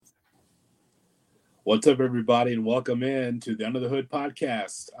What's up, everybody, and welcome in to the Under the Hood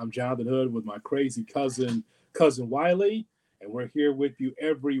podcast. I'm Jonathan Hood with my crazy cousin Wiley, and we're here with you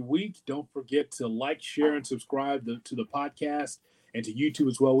every week. Don't forget to like, share, and subscribe to the podcast and to YouTube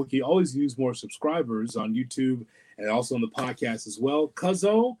as well. We can always use more subscribers on YouTube and also on the podcast as well.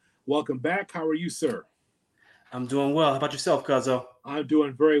 Cuzzo, welcome back. How are you, sir? I'm doing well. How about yourself, Cuzzo? I'm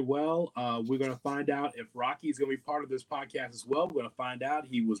doing very well. We're going to find out if Rocky is going to be part of this podcast as well. We're going to find out.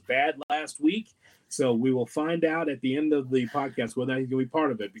 He was bad last week. So we will find out at the end of the podcast whether he's going to be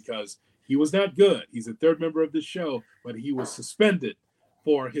part of it because he was not good. He's a third member of the show, but he was suspended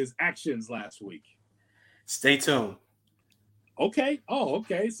for his actions last week. Stay tuned. Okay. Oh,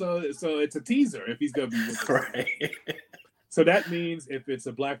 okay. So it's a teaser if he's going to be with us. Right. So that means if it's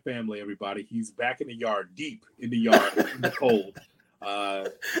a black family, everybody, he's back in the yard, deep in the yard, in the cold.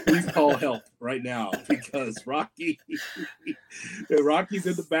 Please call help right now because Rocky's in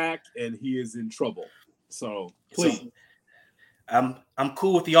the back and he is in trouble. So please. So, I'm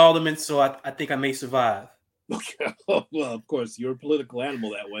cool with the aldermen, so I think I may survive. Okay. Well, of course, you're a political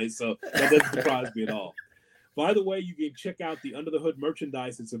animal that way, so that doesn't surprise me at all. By the way, you can check out the Under the Hood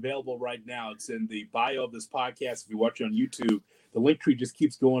merchandise. It's available right now. It's in the bio of this podcast. If you watch it on YouTube, the link tree just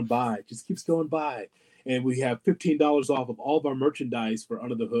keeps going by. And we have $15 off of all of our merchandise for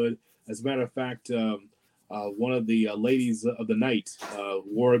Under the Hood. As a matter of fact, one of the ladies of the night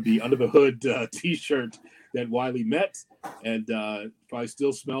wore the Under the Hood T-shirt that Wiley met, and probably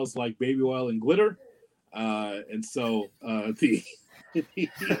still smells like baby oil and glitter. And so the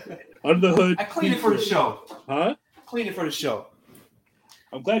Under the Hood. I cleaned it for the show. Huh? Cleaned it for the show.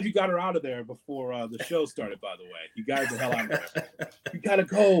 I'm glad you got her out of there before the show started, by the way. You got the hell out of there. You got to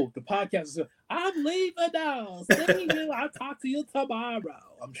go. The podcast is, I'm leaving now. See you. I'll talk to you tomorrow.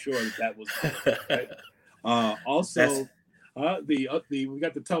 I'm sure that was good, right? Also, we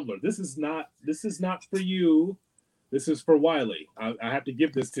got the tumbler. This is not for you. This is for Wiley. I have to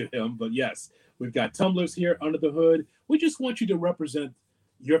give this to him, but yes, we've got tumblers here Under the Hood. We just want you to represent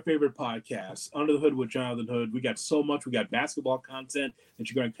your favorite podcast, Under the Hood with Jonathan Hood. We got so much. We got basketball content that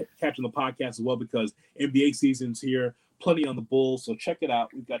you're going to catch on the podcast as well because NBA season's here. Plenty on the Bulls, so check it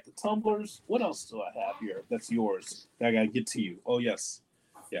out. We've got the tumblers. What else do I have here? That's yours. That I got to get to you. Oh, yes.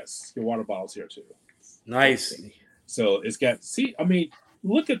 Yes, your water bottle's here too. Nice. So it's got,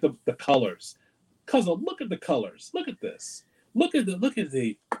 look at the colors. Cousin, look at the colors. Look at this. Look at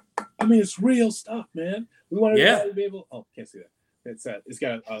the, it's real stuff, man. We want everybody to be able, can't see that. It's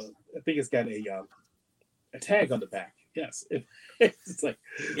got I think it's got a tag on the back. Yes, it's like,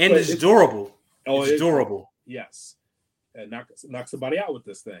 and it's durable. Oh, it's durable. Yes, and knock somebody out with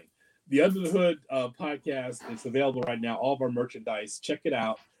this thing. The Under the Hood podcast is available right now. All of our merchandise, check it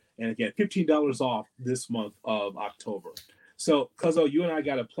out. And again, $15 off this month of October. So, Cuzzo, you and I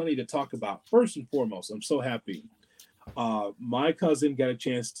got plenty to talk about. First and foremost, I'm so happy. My cousin got a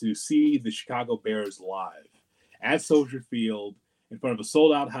chance to see the Chicago Bears live at Soldier Field. In front of a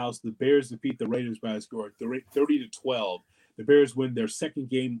sold-out house, the Bears defeat the Raiders by a score of 30-12. The Bears win their second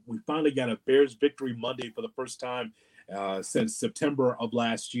game. We finally got a Bears victory Monday for the first time since September of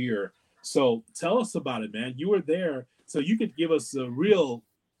last year. So tell us about it, man. You were there, so you could give us a real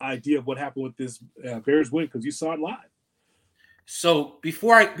idea of what happened with this Bears win because you saw it live. So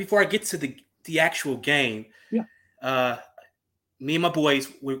before I get to the actual game, me and my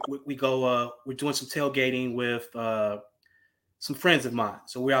boys we go we're doing some tailgating with some friends of mine.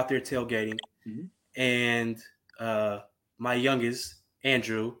 So we're out there tailgating, and my youngest,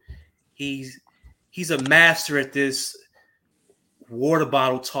 Andrew, he's a master at this water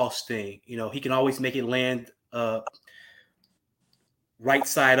bottle toss thing. You know, he can always make it land right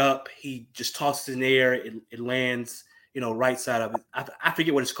side up. He just tosses it in the air. It lands, right side up. I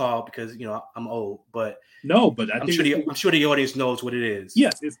forget what it's called because, I'm old, but I'm sure the audience knows what it is.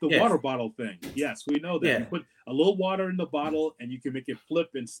 Yes, it's the water bottle thing. Yes, we know that. Yeah. You put a little water in the bottle and you can make it flip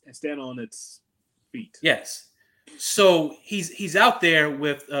and stand on its feet. Yes. So he's out there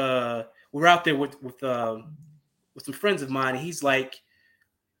with we're out there with some friends of mine. And he's like,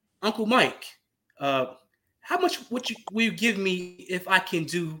 Uncle Mike, how much will you give me if I can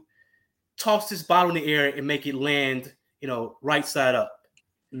toss this bottle in the air and make it land, right side up?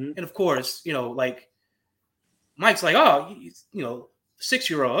 Mm-hmm. And of course, like Mike's like,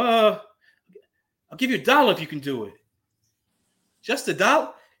 6-year-old, I'll give you $1 if you can do it. Just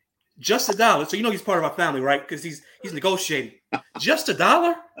 $1? Just $1. So he's part of our family, right? Because he's negotiating. Just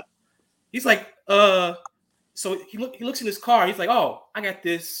 $1? He's like, so he looks in his car. He's like, oh, I got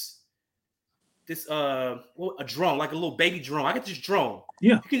this a drone, like a little baby drone. I got this drone.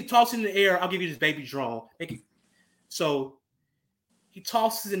 Yeah. You can toss it in the air. I'll give you this baby drone. So he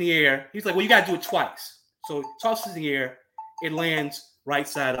tosses in the air. He's like, well, you got to do it twice. So tosses in the air. It lands right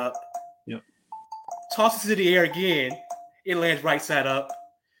side up. Yep. Tosses in the air again. It lands right side up.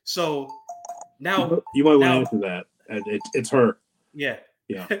 So now you might want to answer that. It's her. Yeah.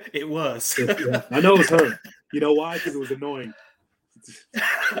 Yeah. It was. Yeah. I know it was her. You know why? Because it was annoying.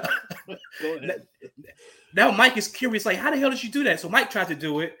 Go ahead. Now Mike is curious, like, how the hell did you do that? So Mike tried to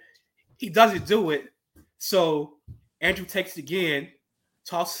do it. He doesn't do it. So Andrew takes it again,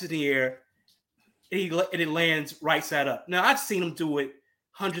 tosses it in the air, and it lands right side up. Now, I've seen him do it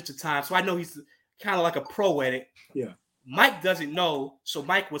hundreds of times, so I know he's kind of like a pro at it. Yeah. Mike doesn't know, so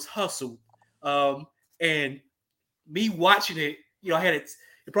Mike was hustled. And me watching it, I had it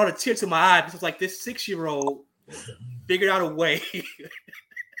brought a tear to my eye because it was like this 6-year-old figured out a way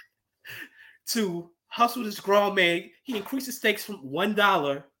to hustle this grown man. He increased the stakes from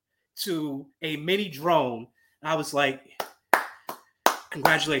 $1 to a mini drone. I was like,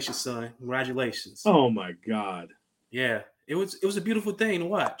 congratulations, son. Congratulations. Oh my God. Yeah. It was a beautiful thing to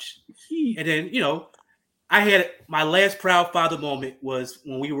watch. And then, I had my last proud father moment was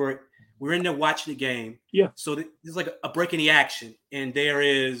when we were in there watching the game. Yeah. So there's like a break in the action, and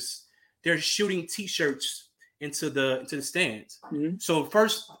they're shooting T-shirts into the stands. Mm-hmm. So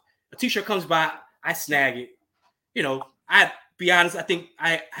first a T-shirt comes by, I snag it. I be honest, I think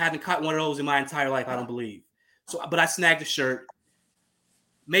I haven't caught one of those in my entire life. I don't believe. But I snagged the shirt.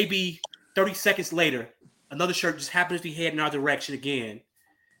 Maybe 30 seconds later, another shirt just happens to be heading in our direction again,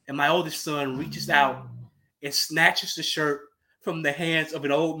 and my oldest son reaches out and snatches the shirt from the hands of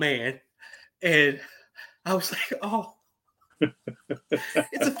an old man. And I was like, oh,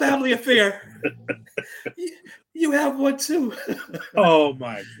 it's a family affair. You have one too. Oh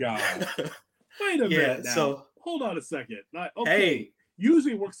my God. Wait a minute now. So hold on a second. Okay. Hey.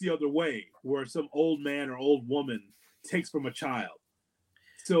 Usually it works the other way, where some old man or old woman takes from a child.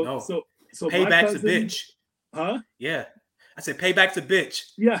 So payback's a bitch. Huh? Yeah. I said payback's a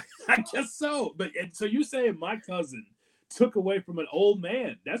bitch. Yeah, I guess so. But so you're saying my cousin took away from an old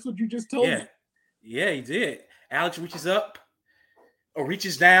man? That's what you just told me. Yeah, he did. Alex reaches up or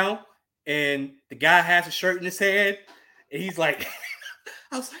reaches down, and the guy has a shirt in his hand, and he's like,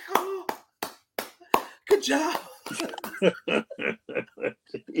 I was like, oh, good job.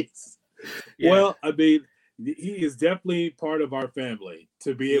 Well, I mean, he is definitely part of our family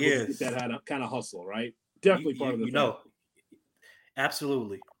to be able to get that kind of hustle, right? Definitely part of the family.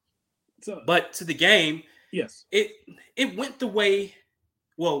 Absolutely. So, but to the game, yes, it went the way.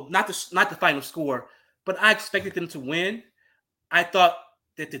 Well, not the final score, but I expected them to win. I thought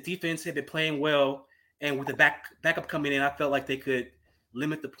that the defense had been playing well, and with the backup coming in, I felt like they could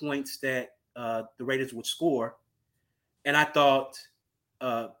limit the points that the Raiders would score. And I thought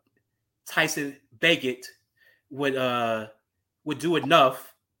Tyson Bagent would do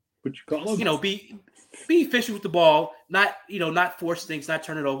enough. What you call him? Be efficient with the ball, not force things, not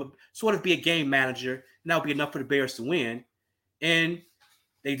turn it over, sort of be a game manager, and that would be enough for the Bears to win. And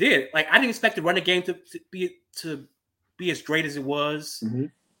they did. Like, I didn't expect the running game to be as great as it was. Mm-hmm.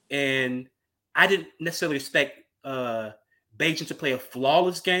 And I didn't necessarily expect Bagent to play a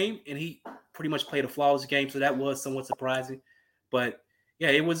flawless game, and he pretty much played a flawless game, so that was somewhat surprising. But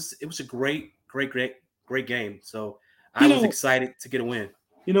yeah, it was a great game. So I was excited to get a win.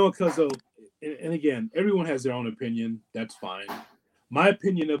 Because and again, everyone has their own opinion. That's fine. My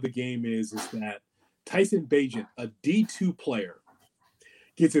opinion of the game is that Tyson Bagent, a D2 player,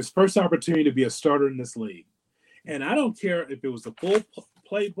 gets his first opportunity to be a starter in this league. And I don't care if it was the full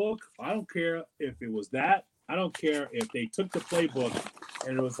playbook. I don't care if it was that. I don't care if they took the playbook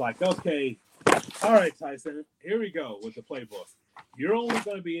and it was like, okay, all right, Tyson, here we go with the playbook. You're only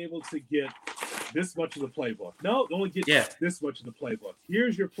going to be able to get this much of the playbook. No, only get this much of the playbook.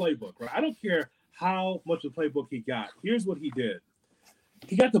 Here's your playbook, right? I don't care how much of the playbook he got. Here's what he did.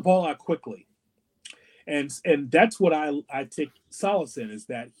 He got the ball out quickly. And that's what I take solace in, is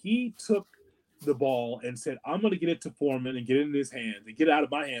that he took the ball and said, I'm going to get it to Foreman and get it in his hands and get it out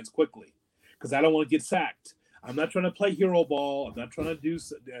of my hands quickly because I don't want to get sacked. I'm not trying to play hero ball. I'm not trying to do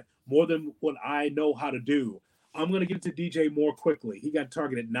more than what I know how to do. I'm going to get it to DJ Moore quickly. He got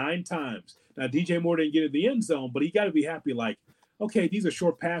targeted 9 times. Now, DJ Moore didn't get in the end zone, but he got to be happy like, okay, these are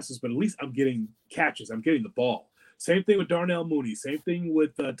short passes, but at least I'm getting catches. I'm getting the ball. Same thing with Darnell Mooney. Same thing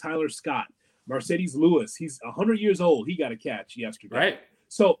with Tyler Scott. Mercedes Lewis, he's 100 years old. He got a catch yesterday. Right.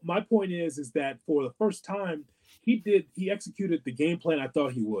 So my point is that for the first time, he executed the game plan I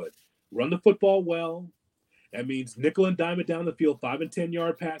thought he would. Run the football well. That means nickel and dime it down the field, 5 and 10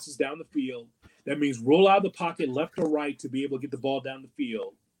 yard passes down the field. That means roll out of the pocket left or right to be able to get the ball down the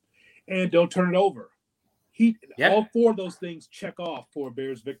field. And don't turn it over. All four of those things check off for a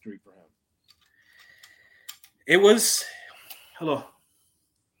Bears victory for him. It was hello.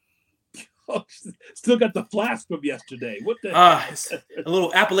 Oh, still got the flask from yesterday. What the? It's a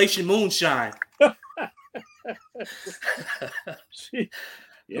little Appalachian moonshine. A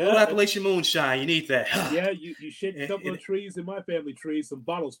little Appalachian moonshine. You need that. Yeah, you shake a couple of trees in my family trees, some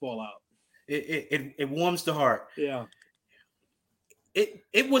bottles fall out. It warms the heart. Yeah.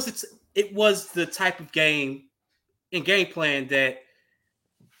 It was the type of game plan that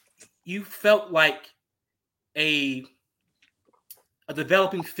you felt like a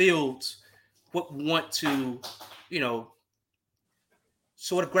developing field would want to,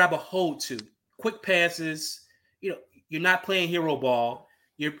 sort of grab a hold to. Quick passes, you're not playing hero ball.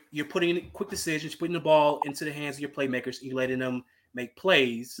 You're putting in quick decisions, putting the ball into the hands of your playmakers, and you're letting them make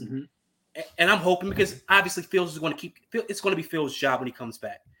plays. Mm-hmm. And I'm hoping, because obviously Fields is going to it's going to be Fields' job when he comes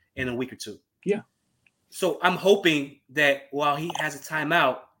back in a week or two. Yeah. So I'm hoping that while he has a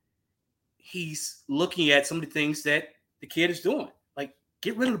timeout, he's looking at some of the things that the kid is doing. Like,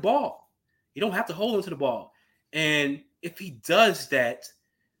 get rid of the ball. You don't have to hold onto the ball. And if he does that,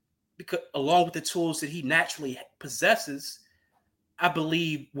 because along with the tools that he naturally possesses, I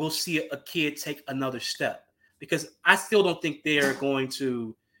believe we'll see a kid take another step. Because I still don't think they're going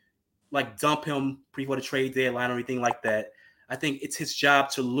to dump him before the trade deadline or anything like that. I think it's his job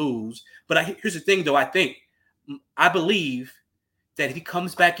to lose. But here's the thing, though. I believe that if he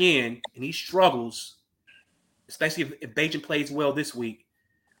comes back in and he struggles, especially if Bajan plays well this week,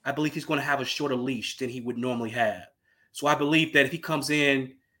 I believe he's going to have a shorter leash than he would normally have. So I believe that if he comes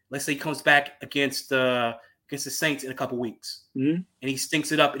in, let's say he comes back against the Saints in a couple weeks, mm-hmm. and he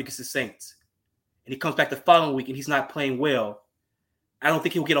stinks it up against the Saints, and he comes back the following week and he's not playing well, I don't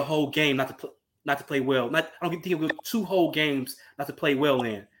think he'll get a whole game not to play well. I don't think he'll get 2 whole games not to play well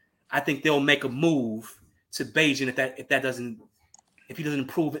in. I think they'll make a move to Bajan if he doesn't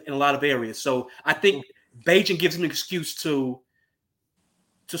improve in a lot of areas. So I think Bajan gives him an excuse to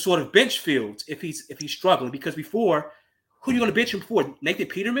sort of bench Fields if he's struggling, because before, who are you going to bench him for? Nathan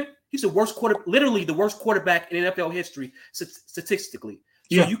Peterman? He's literally the worst quarterback in NFL history statistically.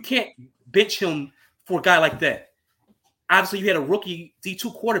 So you can't bench him for a guy like that. Obviously, you had a rookie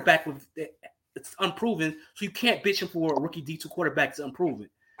D2 quarterback it's unproven, so you can't bench him for a rookie D2 quarterback that's unproven.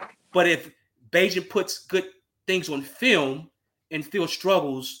 But if Bajan puts good things on film and Field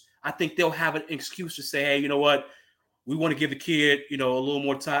struggles, I think they'll have an excuse to say, hey, you know what? We want to give the kid, a little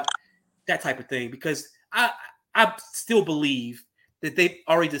more time, that type of thing. Because I still believe that they've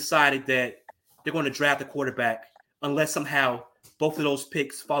already decided that they're going to draft a quarterback unless somehow both of those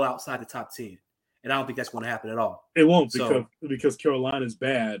picks fall outside the top 10. And I don't think that's going to happen at all. It won't, because Carolina's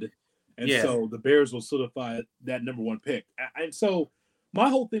bad. And so the Bears will solidify that number 1 pick. And so my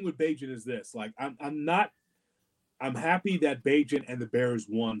whole thing with Bajan is this. Like, I'm happy that Bajan and the Bears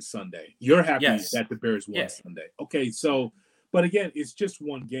won Sunday. You're happy that the Bears won Sunday. Okay, so, but again, it's just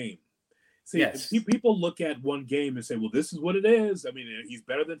one game. See, people look at one game and say, well, this is what it is. I mean, he's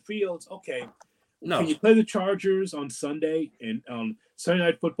better than Fields. Okay. No. Can you play the Chargers on Sunday and on Sunday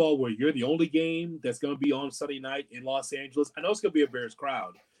Night Football, where you're the only game that's going to be on Sunday night in Los Angeles? I know it's going to be a Bears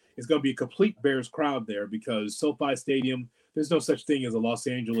crowd. It's going to be a complete Bears crowd there, because SoFi Stadium, there's no such thing as a Los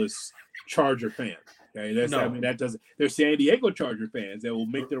Angeles Charger fan. Okay, there's San Diego Charger fans that will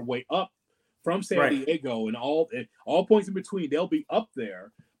make their way up from San Diego and all points in between. They'll be up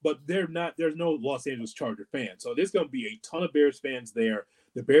there, but there's no Los Angeles Charger fans. So there's going to be a ton of Bears fans there.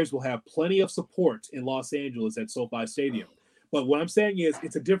 The Bears will have plenty of support in Los Angeles at SoFi Stadium. But what I'm saying is,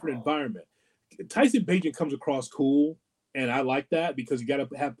 it's a different environment. Tyson Bagent comes across cool, and I like that, because you got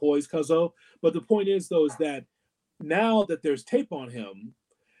to have poise, Cuzzo. But the point is, though, is that now that there's tape on him,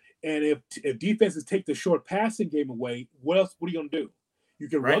 and if defenses take the short passing game away, what are you going to do? You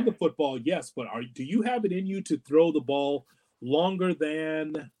can run the football, yes, but do you have it in you to throw the ball longer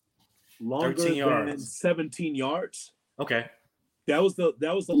than 17 yards? Okay. That was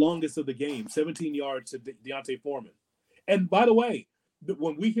the longest of the game, 17 yards to Deontay Foreman. And by the way,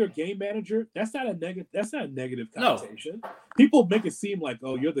 when we hear game manager, that's not a negative connotation. No. People make it seem like,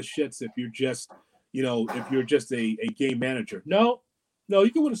 oh, you're the shits if you're just, a game manager. No,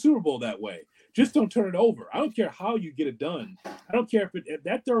 you can win a Super Bowl that way. Just don't turn it over. I don't care how you get it done. I don't care if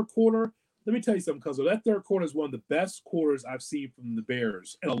that third quarter. Let me tell you something, Cuzzo. That third quarter is one of the best quarters I've seen from the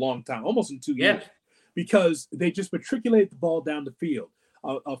Bears in a long time, almost in 2 years. Because they just matriculate the ball down the field.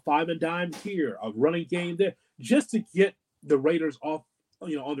 A 5 and dime here, a running game there, just to get the Raiders off,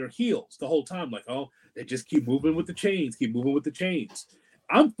 on their heels the whole time. Like, oh, they just keep moving with the chains,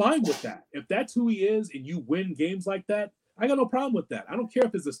 I'm fine with that. If that's who he is and you win games like that, I got no problem with that. I don't care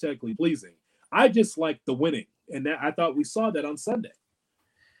if it's aesthetically pleasing. I just like the winning, and that I thought we saw that on Sunday.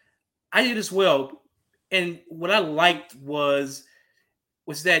 I did as well, and what I liked was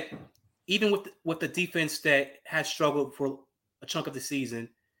that even with the defense that has struggled for a chunk of the season,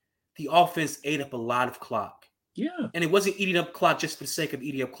 the offense ate up a lot of clock. Yeah. And it wasn't eating up clock just for the sake of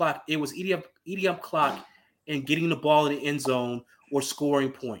eating up clock. It was eating up clock and getting the ball in the end zone or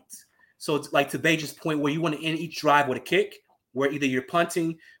scoring points. So it's like to Bajan's point where you want to end each drive with a kick, where either you're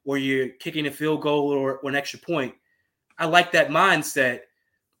punting or you're kicking a field goal or an extra point. I like that mindset,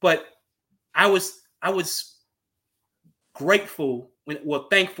 but I was thankful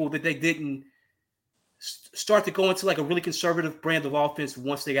that they didn't start to go into like a really conservative brand of offense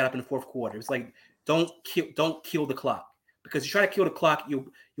once they got up in the fourth quarter. It's like don't kill the clock, because you try to kill the clock, you'll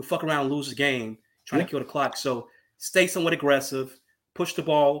fuck around and lose the game trying to kill the clock. So stay somewhat aggressive, push the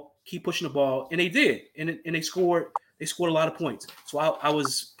ball, keep pushing the ball, and they did, and they scored a lot of points. So I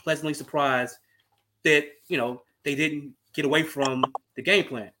was pleasantly surprised that they didn't get away from the game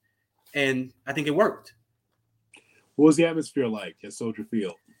plan, and I think it worked. What was the atmosphere like at Soldier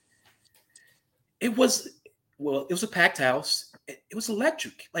Field? It was a packed house. It was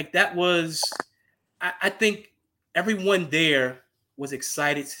electric. Like that was, I think everyone there was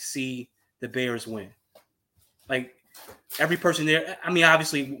excited to see the Bears win. Like every person there. I mean,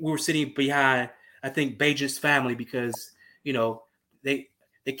 obviously we were sitting behind, I think, Bajan's family because they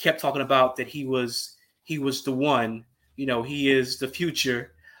kept talking about that he was the one. He is the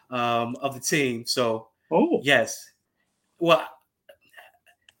future of the team. So yes. Well,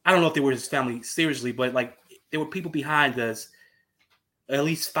 I don't know if they were his family seriously, but like there were people behind us, at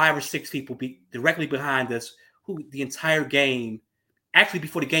least 5 or 6 people directly behind us who the entire game, actually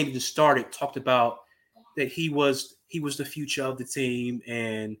before the game even started, talked about that he was the future of the team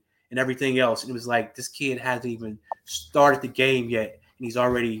and everything else. And it was like, this kid hasn't even started the game yet, and he's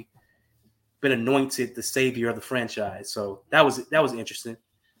already been anointed the savior of the franchise. So that was interesting.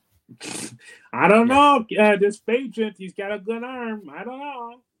 I don't know. This Bajan, he's got a good arm. I don't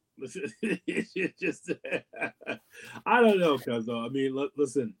know. It's just, I don't know, Cuzzo. I mean,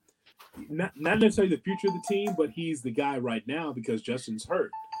 listen, not necessarily the future of the team, but he's the guy right now because Justin's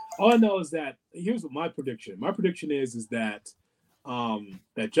hurt. All I know is that here's what my prediction. My prediction is that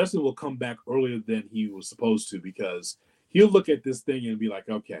that Justin will come back earlier than he was supposed to, because he'll look at this thing and be like,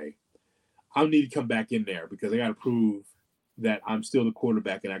 okay, I need to come back in there because I got to prove that I'm still the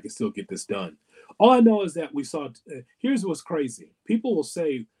quarterback and I can still get this done. All I know is that we saw. Here's what's crazy. People will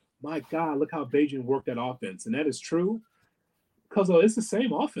say, my God, look how Bajan worked that offense. And that is true because it's the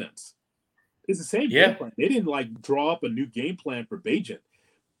same offense. It's the same game plan. They didn't like draw up a new game plan for Bajan.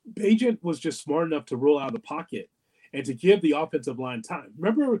 Bajan was just smart enough to roll out of the pocket and to give the offensive line time. I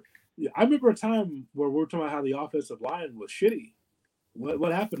remember a time where we were talking about how the offensive line was shitty.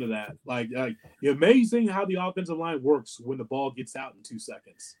 What happened to that? Like amazing how the offensive line works when the ball gets out in 2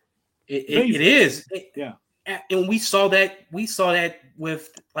 seconds. It is. Yeah. And we saw that with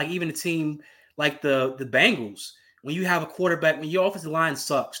like even a team like the Bengals. When you have a quarterback, when your offensive line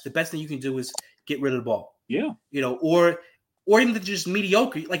sucks, the best thing you can do is get rid of the ball. Yeah. Or even just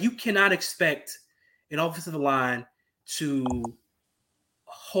mediocre. Like you cannot expect an offensive line to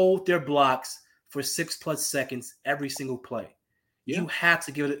hold their blocks for 6+ seconds every single play. Yeah. You have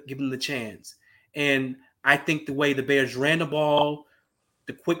to give them the chance. And I think the way the Bears ran the ball,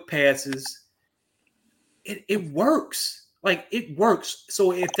 the quick passes, it works. Like it works.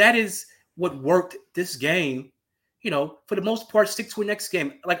 So if that is what worked this game, for the most part, stick to the next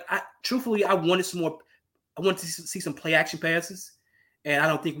game. Like I wanted some more. I wanted to see some play action passes, and I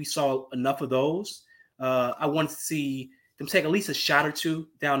don't think we saw enough of those. I wanted to see them take at least a shot or two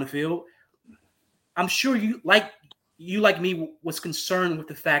down the field. I'm sure you like me was concerned with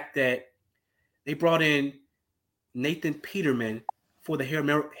the fact that they brought in Nathan Peterman for the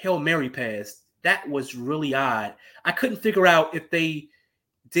Hail Mary pass. That was really odd. I couldn't figure out if they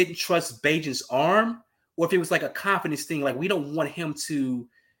didn't trust Bajan's arm or if it was like a confidence thing. Like, we don't want him to,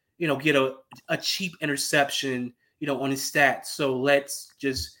 get a cheap interception, on his stats. So let's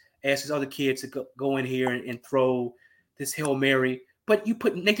just ask this other kid to go in here and throw this Hail Mary. But you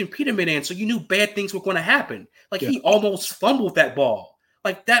put Nathan Peterman in, so you knew bad things were going to happen. Like, he almost fumbled that ball.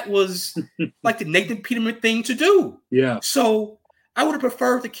 Like, that was like the Nathan Peterman thing to do. Yeah. So I would have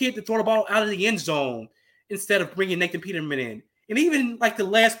preferred the kid to throw the ball out of the end zone instead of bringing Nathan Peterman in. And even like the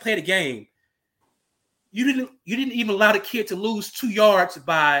last play of the game, you didn't even allow the kid to lose 2 yards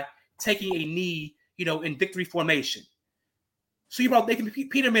by taking a knee, in victory formation. So you brought Nathan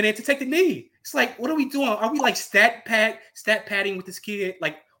Peterman in to take the knee. It's like, what are we doing? Are we like stat padding with this kid?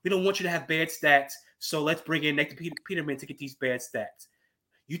 Like, we don't want you to have bad stats, so let's bring in Nathan Peterman to get these bad stats.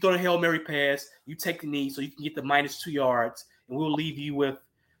 You throw the Hail Mary pass, you take the knee so you can get the -2 yards, and we'll leave you with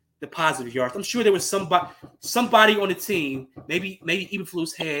the positive yards. I'm sure there was somebody on the team, maybe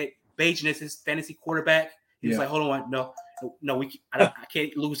Eberflus had Bajan as his fantasy quarterback. He was like, hold on, no, I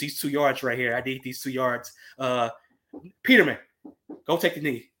can't lose these 2 yards right here. I need these 2 yards. Peterman, go take the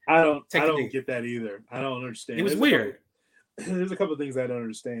knee. I don't get that either. I don't understand. It was weird. There's a couple of things I don't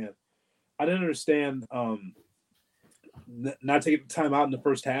understand. I didn't understand not taking time out in the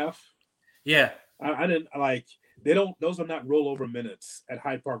first half. Yeah. I didn't like. Those are not rollover minutes at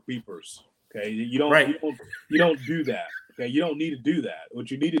Hyde Park Beepers. Okay, you don't do that. Okay, you don't need to do that. What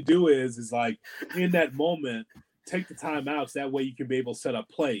you need to do is like in that moment, take the timeouts. That way you can be able to set up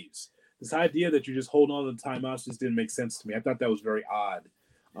plays. This idea that you just hold on to the timeouts just didn't make sense to me. I thought that was very odd.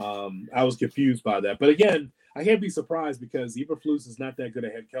 I was confused by that. But again, I can't be surprised because Eberflus is not that good a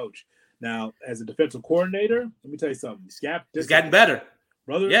head coach. Now, as a defensive coordinator, let me tell you something. It's gotten better.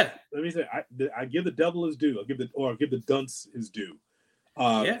 Brother, yeah. Let me say, I give the devil his due. Give the dunce his due.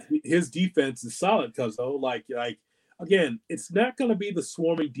 His defense is solid because again, it's not going to be the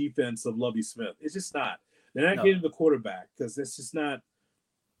swarming defense of Lovie Smith. It's just not. They're not getting the quarterback because it's just not.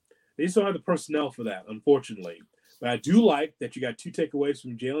 They just don't have the personnel for that, unfortunately. But I do like that you got 2 takeaways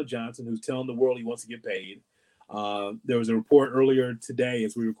from Jalen Johnson, who's telling the world he wants to get paid. There was a report earlier today,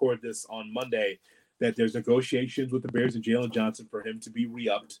 as we record this on Monday, that there's negotiations with the Bears and Jalen Johnson for him to be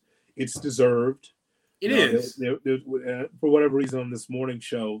re-upped. It's deserved. It is. For whatever reason, on this morning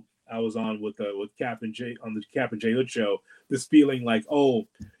show I was on with Cap and Jay on the Cap and Jay Hood show, this feeling like,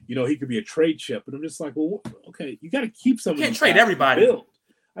 he could be a trade chip, and I'm just like, well, okay, you got to keep some. You can't trade everybody.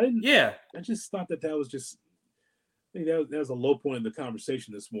 I didn't. Yeah. I just thought that was just. I think that was a low point in the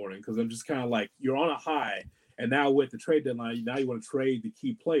conversation this morning because I'm just kind of like, you're on a high. And now with the trade deadline, now you want to trade the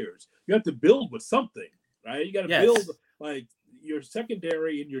key players. You have to build with something, right? You got to build like your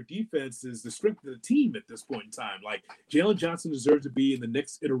secondary and your defense is the strength of the team at this point in time. Like Jalen Johnson deserves to be in the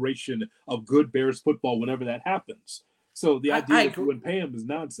next iteration of good Bears football whenever that happens. So the idea that you wouldn't pay him is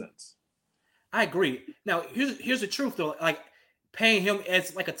nonsense. I agree. Now here's the truth though. Like paying him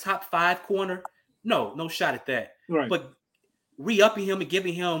as like a top 5 corner, no shot at that. Right. But re-upping him and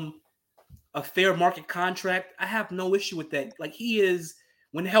giving him a fair market contract, I have no issue with that. Like he is,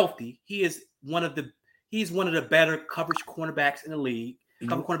 when healthy, he's one of the better coverage cornerbacks in the league,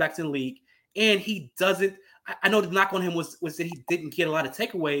 cover cornerbacks in the league. And he doesn't, I know the knock on him was that he didn't get a lot of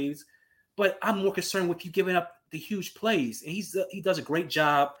takeaways, but I'm more concerned with you giving up the huge plays. And he does a great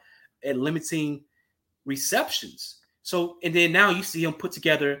job at limiting receptions. So, and then now you see him put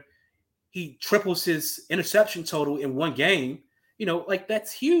together, he triples his interception total in one game. Like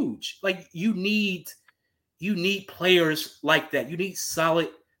that's huge. Like you need players like that. You need solid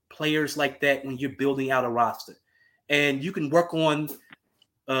players like that when you're building out a roster. And you can work on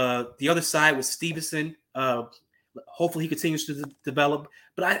the other side with Stevenson. Hopefully he continues to develop.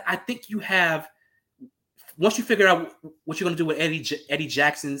 But I think you have, once you figure out what you're going to do with Eddie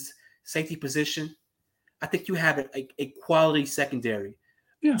Jackson's safety position, I think you have a quality secondary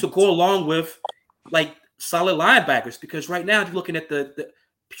to go along with like solid linebackers, because right now, if you're looking at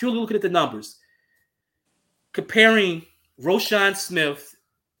purely looking at the numbers, comparing Roschon Smith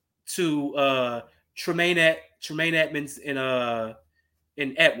to Tremaine Edmonds and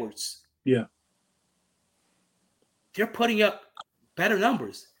Edwards. Yeah. They're putting up better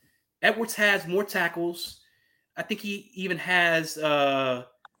numbers. Edwards has more tackles. I think he even has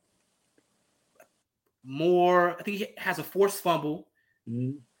more. I think he has a forced fumble.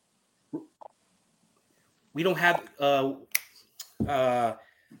 Mm-hmm. We don't have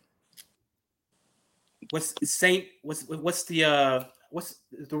what's the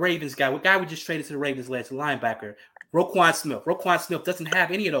Ravens guy? What guy we just traded to the Ravens last? The linebacker, Roquan Smith. Roquan Smith doesn't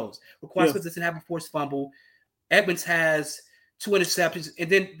have any of those. Roquan Smith doesn't have a forced fumble. Edmonds has 2 interceptions, and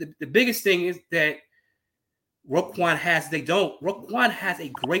then the biggest thing is that Roquan has. Roquan has a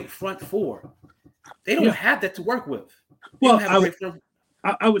great front 4. They don't have that to work with.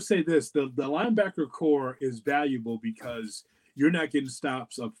 I would say this: the linebacker core is valuable because you're not getting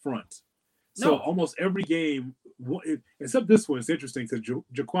stops up front. So almost every game, except this one, it's interesting because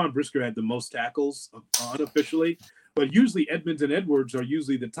Jaquan Brisker had the most tackles unofficially, but usually Edmonds and Edwards are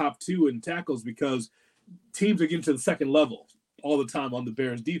usually the top 2 in tackles because teams are getting to the second level all the time on the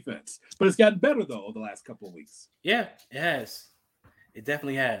Bears defense. But it's gotten better though the last couple of weeks. Yeah, it has. It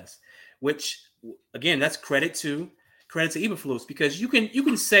definitely has. Which again, that's credit to Eberflus, because you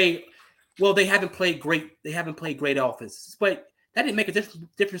can say, well, they haven't played great offenses, but that didn't make a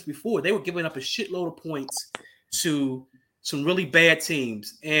difference before. They were giving up a shitload of points to some really bad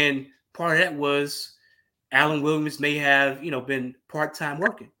teams, and part of that was Alan Williams may have, been part-time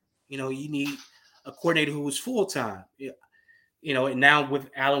working. You need a coordinator who is full-time. And now with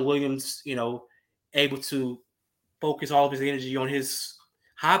Alan Williams, able to focus all of his energy on his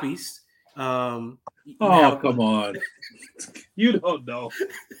hobbies. Come on. You don't know.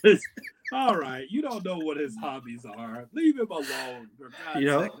 All right. You don't know what his hobbies are. Leave him alone, for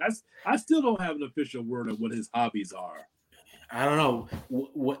God's sake. I still don't have an official word of what his hobbies are. I don't know.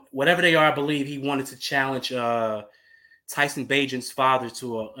 Whatever they are, I believe he wanted to challenge Tyson Bagent's father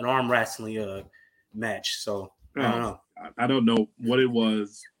to an arm wrestling match. So I don't know. I don't know what it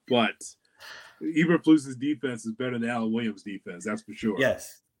was, but Eberflus's defense is better than Alan Williams' defense. That's for sure.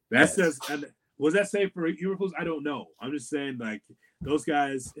 Yes. Says. And was that safe for Eberflus? I don't know. I'm just saying, like, those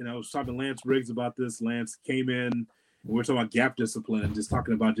guys. I was talking to Lance Riggs about this. Lance came in, and we're talking about gap discipline and just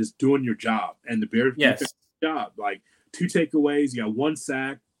talking about just doing your job. And the Bears' defense job, like 2 takeaways, you got 1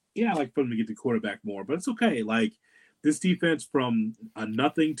 sack. Yeah, I like for them to get the quarterback more, but it's okay. Like, this defense from a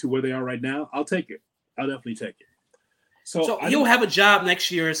nothing to where they are right now, I'll take it. I'll definitely take it. So he'll have a job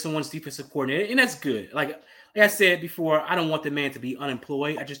next year as someone's defensive coordinator, and that's good. Like I said before, I don't want the man to be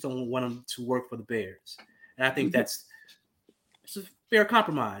unemployed. I just don't want him to work for the Bears. And I think it's a fair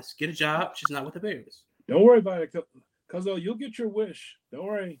compromise. Get a job, just not with the Bears. Don't worry about it, because you'll get your wish. Don't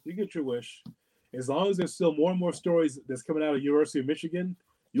worry, you get your wish. As long as there's still more and more stories that's coming out of University of Michigan,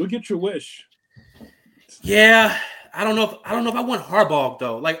 you'll get your wish. Yeah, I don't know if I want Harbaugh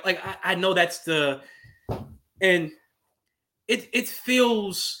though. Like I know that's and it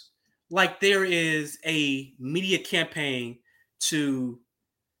feels like there is a media campaign to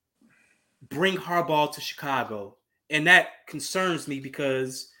bring Harbaugh to Chicago, and that concerns me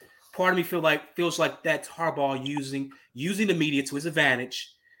because part of me feels like that's Harbaugh using the media to his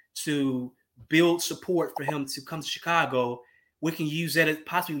advantage to build support for him to come to Chicago. We can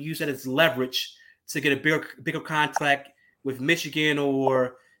possibly use that as leverage to get a bigger contract with Michigan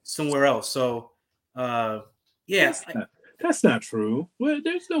or somewhere else. So, That's not true. Well,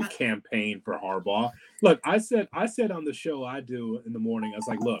 there's no campaign for Harbaugh. Look, I said on the show I do in the morning, I was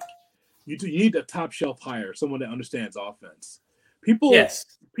like, look, you need a top shelf hire, someone that understands offense. People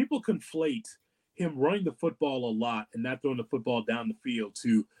conflate him running the football a lot and not throwing the football down the field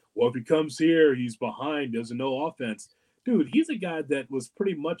to, well, if he comes here, he's behind, there's no offense. Dude, he's a guy that was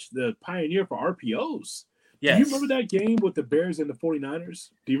pretty much the pioneer for RPOs. Yes. Do you remember that game with the Bears and the 49ers?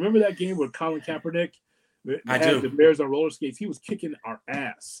 Do you remember that game with Colin Kaepernick? I do. The Bears on roller skates. He was kicking our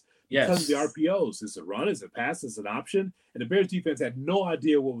ass because yes. of the RPOs. Is it a run? Is it a pass? Is it an option? And the Bears defense had no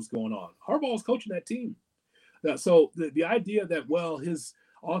idea what was going on. Harbaugh was coaching that team. So the idea that, well, his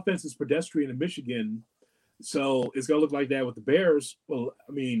offense is pedestrian in Michigan, so it's going to look like that with the Bears. Well,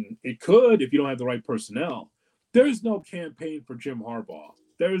 I mean, it could if you don't have the right personnel. There is no campaign for Jim Harbaugh.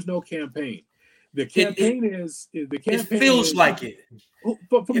 There is no campaign. The campaign it feels like it.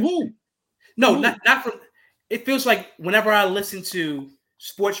 But from who? No, not from. It feels like whenever I listen to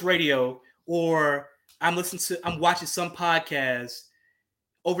sports radio or I'm watching some podcast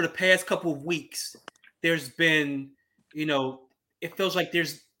over the past couple of weeks, there's been, it feels like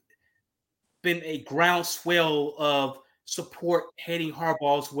there's been a groundswell of support heading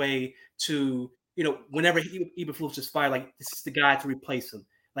Harbaugh's way to, whenever Eberflus is fired, like this is the guy to replace him.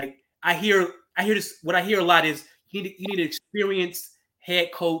 Like I hear this. What I hear a lot is you need an experienced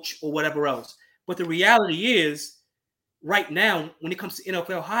head coach or whatever else. But the reality is, right now, when it comes to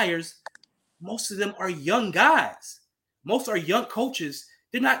NFL hires, most of them are young guys. Most are young coaches.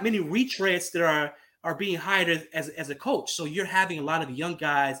 There are not many retreads that are being hired as a coach. So you're having a lot of young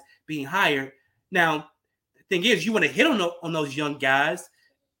guys being hired. Now, the thing is, you want to hit on those young guys,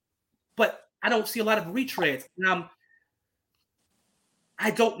 but I don't see a lot of retreads. And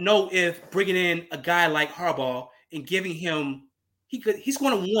I don't know if bringing in a guy like Harbaugh and giving him he's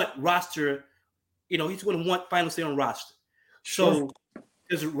going to want roster. He's going to want final say on roster. So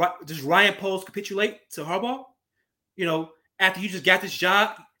does Ryan Poles capitulate to Harbaugh? After you just got this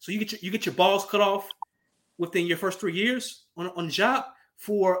job, so you get your balls cut off within your first 3 years on the job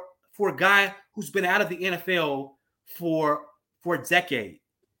for a guy who's been out of the NFL for a decade.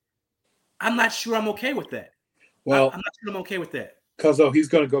 I'm not sure I'm okay with that. Well, I'm not sure I'm okay with that. Because he's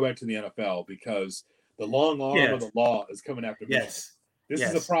going to go back to the NFL because the long arm of the law is coming after Michigan. Yes. This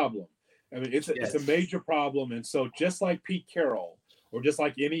is a problem. I mean, it's a major problem. And so just like Pete Carroll or just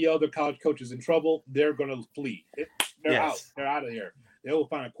like any other college coach is in trouble, they're going to flee. They're out. They're out of here. They will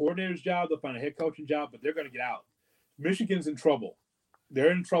find a coordinator's job. They'll find a head coaching job, but they're going to get out. Michigan's in trouble.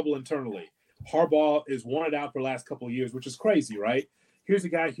 They're in trouble internally. Harbaugh is wanted out for the last couple of years, which is crazy, right? Here's a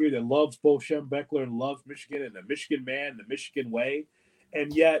guy that loves both Shem Beckler and loves Michigan and the Michigan man, the Michigan way.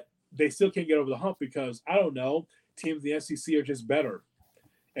 And yet they still can't get over the hump because I don't know, teams in the SEC are just better.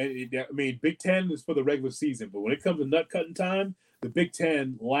 And I mean, Big Ten is for the regular season, but when it comes to nut cutting time, the Big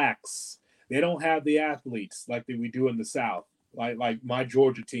Ten lacks. They don't have the athletes like we do in the South, like my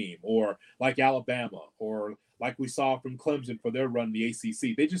Georgia team, or like Alabama, or like we saw from Clemson for their run in the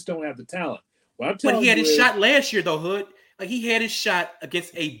ACC. They just don't have the talent. What I'm telling But he had you his is, shot last year, though, Hood. Like he had his shot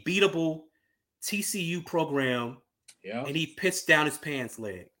against a beatable TCU program, yeah, and he pissed down his pants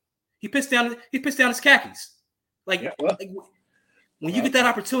leg. He pissed down his khakis. Like, yeah, when you get that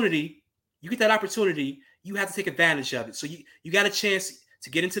opportunity, you have to take advantage of it. So you got a chance to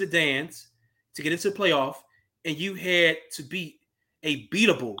get into the dance, to get into the playoff, and you had to beat a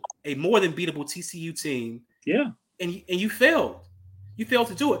more than beatable TCU team. yeah. And you failed. You failed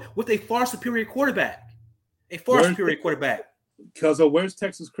to do it with a far superior quarterback. Because where's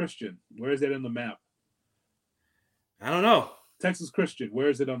Texas Christian? Where is it on the map? I don't know. Texas Christian, where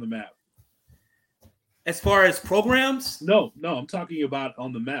is it on the map? As far as programs? No, I'm talking about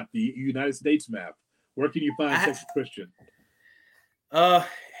on the map, the United States map. Where can you find Texas Christian?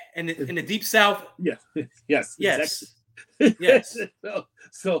 In the deep South. Yes. Yes.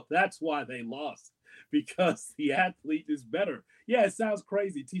 So that's why they lost, because the athlete is better. Yeah, it sounds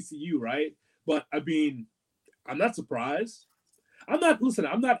crazy, TCU, right? But I mean, I'm not surprised. I'm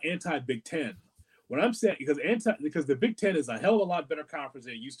not anti-Big Ten. What I'm saying, because the Big Ten is a hell of a lot better conference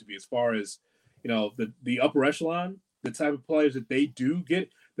than it used to be as far as, the upper echelon, the type of players that they do get.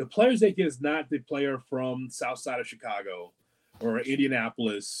 The players they get is not the player from South Side of Chicago or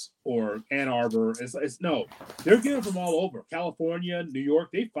Indianapolis or Ann Arbor. No, they're getting from all over. California, New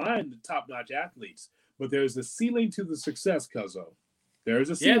York, they find the top-notch athletes. But there's a ceiling to the success, Cuzzo. There's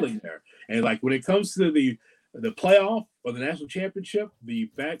a ceiling there. And like when it comes to the playoff or the national championship, the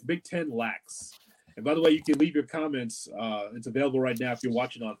Big Ten lacks. And by the way, you can leave your comments. It's available right now if you're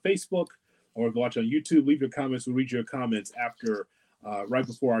watching on Facebook or watch on YouTube. Leave your comments. We'll read your comments after, right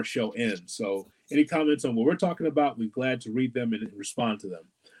before our show ends. So any comments on what we're talking about, we're glad to read them and respond to them.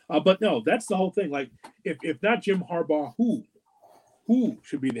 But no, that's the whole thing. Like, if not Jim Harbaugh, who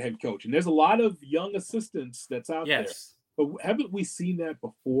should be the head coach? And there's a lot of young assistants that's out there. But haven't we seen that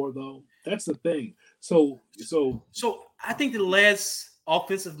before, though? That's the thing. So I think the last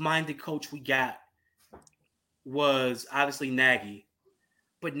offensive-minded coach we got was obviously Nagy,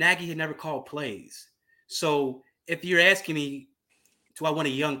 but Nagy had never called plays. So if you're asking me, do I want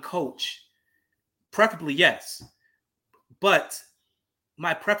a young coach? Preferably, yes. But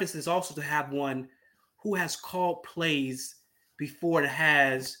my preference is also to have one who has called plays before, and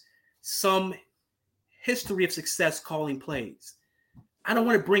has some history of success calling plays. I don't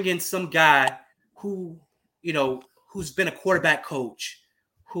want to bring in some guy who's been a quarterback coach,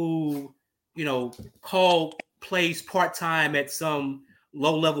 who, called plays part-time at some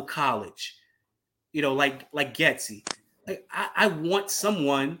low-level college, like Getsy. I want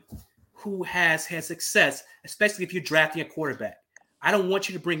someone who has had success, especially if you're drafting a quarterback. I don't want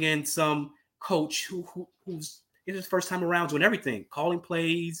you to bring in some coach who's his first time around doing everything, calling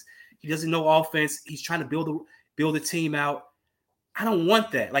plays. He doesn't know offense. He's trying to build a team out. I don't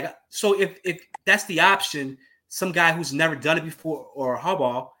want that. Like, so if that's the option, some guy who's never done it before, or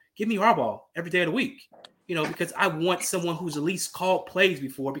Harbaugh, give me Harbaugh every day of the week. Because I want someone who's at least called plays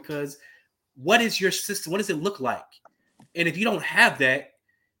before, because what is your system? What does it look like? And if you don't have that,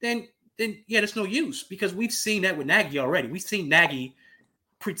 then yeah, there's no use, because we've seen that with Nagy already. We've seen Nagy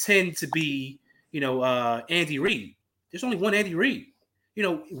pretend to be, Andy Reid. There's only one Andy Reid.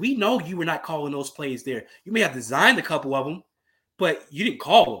 We know you were not calling those plays there. You may have designed a couple of them, but you didn't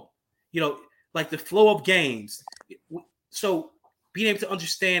call them. Like the flow of games. So being able to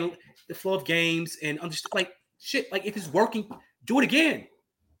understand the flow of games and understand, like, shit, like if it's working, do it again.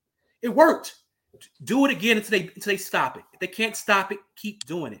 It worked. Do it again until they stop it. If they can't stop it, keep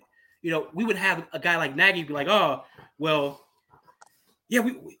doing it. We would have a guy like Nagy be like, oh, well, yeah,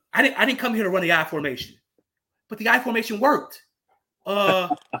 I didn't come here to run the I formation, but the I formation worked.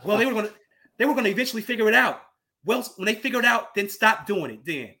 Well, they were going to eventually figure it out. Well, when they figure it out, then stop doing it.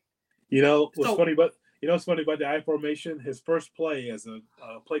 Then what's funny about the I formation? His first play as a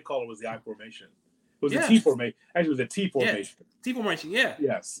play caller was the I formation. It was a T formation. Actually, it was a T formation. Yeah. T formation, yeah.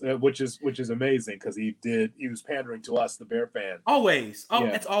 Yes, which is amazing, because he was pandering to us, the Bear fan. Always.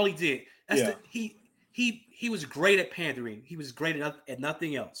 That's all he did. He was great at pandering. He was great at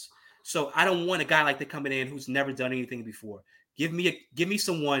nothing else. So I don't want a guy like that coming in who's never done anything before. Give me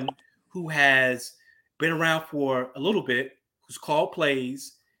someone who has been around for a little bit, who's called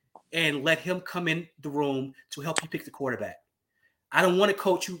plays, and let him come in the room to help you pick the quarterback. I don't want to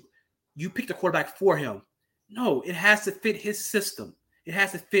coach you pick the quarterback for him. No, it has to fit his system. It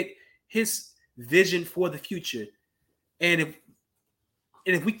has to fit his vision for the future. And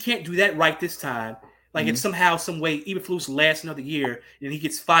if we can't do that right this time, like if somehow, some way, Eberflus lasts another year and he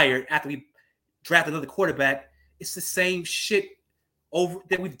gets fired after we draft another quarterback, it's the same shit over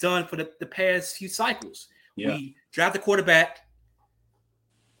that we've done for the past few cycles. Yeah. We draft the quarterback,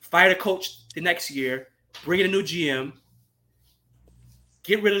 fire the coach the next year, bring in a new GM,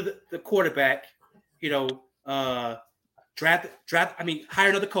 get rid of the quarterback, hire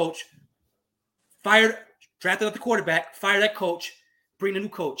another coach, draft another quarterback, fire that coach, bring a new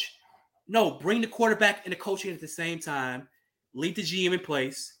coach. No, bring the quarterback and the coach in at the same time, leave the GM in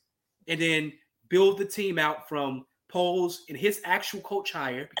place, and then build the team out from Poles and his actual coach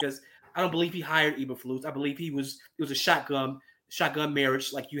hire, because I don't believe he hired Eberflus. I believe it was a shotgun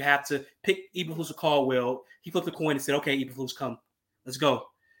marriage. Like, you have to pick Eberflus or Caldwell. He flipped the coin and said, okay, Eberflus, come. Let's go.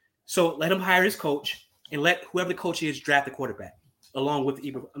 So let him hire his coach and let whoever the coach is draft the quarterback along with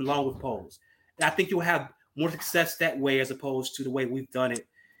Poles. And I think you'll have more success that way as opposed to the way we've done it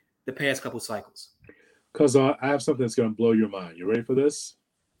the past couple cycles. Because I have something that's going to blow your mind. You ready for this?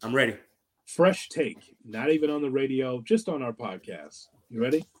 I'm ready. Fresh take, not even on the radio, just on our podcast. You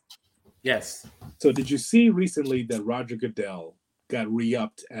ready? Yes. So did you see recently that Roger Goodell got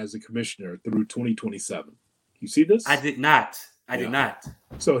re-upped as a commissioner through 2027? You see this? I did not. I did not.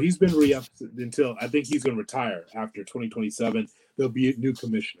 So he's been re-upped until, I think he's going to retire after 2027. There'll be a new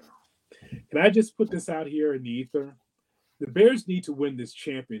commissioner. Can I just put this out here in the ether? The Bears need to win this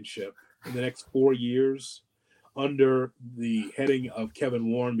championship in the next 4 years under the heading of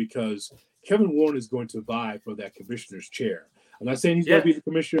Kevin Warren, because Kevin Warren is going to vie for that commissioner's chair. I'm not saying he's going to be the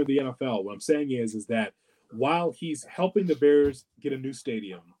commissioner of the NFL. What I'm saying is that while he's helping the Bears get a new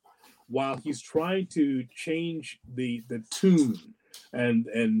stadium, while he's trying to change the tune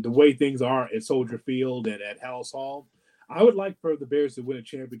and the way things are at Soldier Field and at Hallis Hall, I would like for the Bears to win a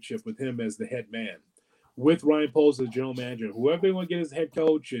championship with him as the head man, with Ryan Poles as general manager, whoever they want to get as head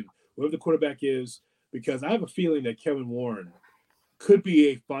coach and whoever the quarterback is, because I have a feeling that Kevin Warren could be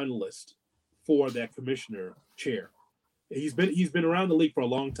a finalist for that commissioner chair. He's been around the league for a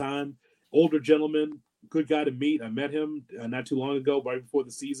long time. Older gentleman, good guy to meet. I met him not too long ago, right before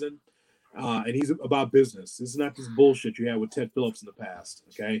the season, and he's about business. This is not this bullshit you had with Ted Phillips in the past.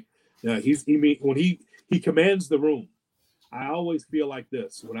 Okay, when he commands the room. I always feel like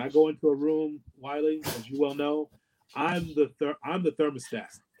this when I go into a room, Wiley, as you well know. I'm the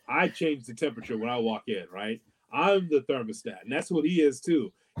thermostat. I change the temperature when I walk in. Right, I'm the thermostat, and that's what he is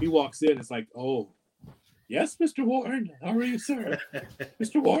too. He walks in, it's like, oh. Yes, Mr. Warren. How are you, sir?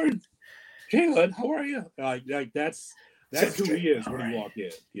 Mr. Warren. Jalen, how are you? Like that's who he is when he walk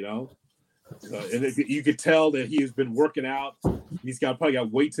in, and you could tell that he has been working out. He's probably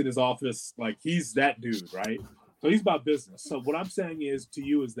got weights in his office. Like, he's that dude, right? So he's about business. So what I'm saying is to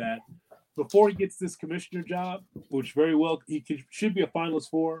you is that before he gets this commissioner job, which very well should be a finalist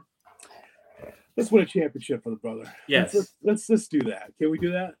for, let's win a championship for the brother. Yes. Let's do that. Can we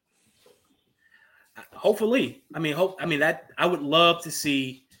do that? Hopefully. I would love to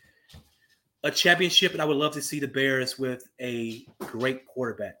see a championship, and I would love to see the Bears with a great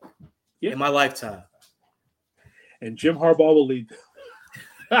quarterback in my lifetime. And Jim Harbaugh will lead.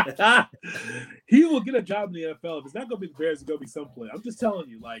 He will get a job in the NFL. If it's not going to be the Bears, it's going to be someplace. I'm just telling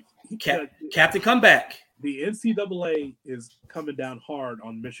you, Captain Comeback. The NCAA is coming down hard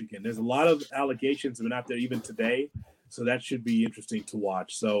on Michigan. There's a lot of allegations that have been out there even today, so that should be interesting to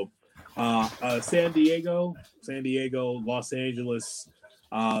watch. So San Diego, Los Angeles,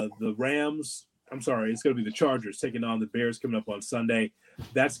 the Rams. I'm sorry, it's going to be the Chargers taking on the Bears coming up on Sunday.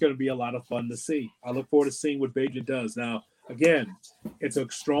 That's going to be a lot of fun to see. I look forward to seeing what Beijing does. Now, again, it's a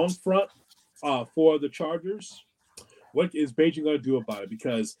strong front for the Chargers. What is Beijing going to do about it?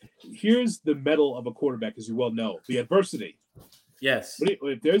 Because here's the mettle of a quarterback, as you well know, the adversity. Yes.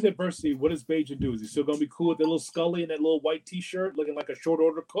 If there's adversity, what does Beijing do? Is he still going to be cool with that little Scully and that little white T-shirt looking like a short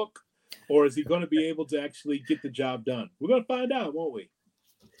order cook? Or is he going to be able to actually get the job done? We're going to find out, won't we?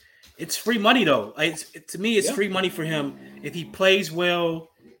 It's free money, though. To me, it's free money for him. If he plays well,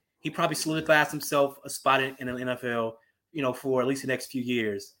 he probably solidifies himself a spot in the NFL, for at least the next few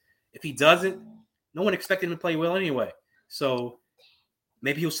years. If he doesn't, no one expected him to play well anyway. So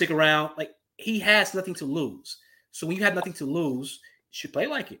maybe he'll stick around. Like, he has nothing to lose. So when you have nothing to lose, you should play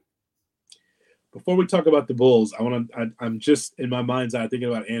like it. Before we talk about the Bulls, I'm just in my mind's eye thinking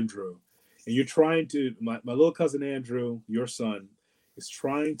about Andrew. And you're trying to, my little cousin Andrew, your son, is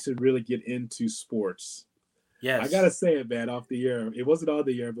trying to really get into sports. Yes. I got to say it, man, off the air. It wasn't on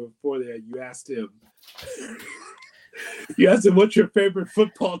the air, but before that, you asked him, what's your favorite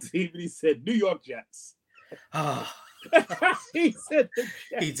football team? And he said, New York Jets. He said the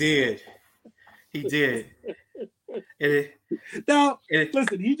Jets. He did. He did. It, Now, it,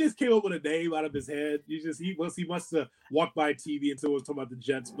 listen, he just came up with a name out of his head. He must have walked by TV and someone was talking about the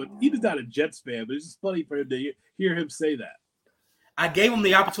Jets, but he was not a Jets fan. But it's just funny for him to hear him say that. I gave him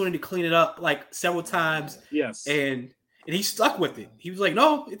the opportunity to clean it up like several times. Yes, and he stuck with it. He was like,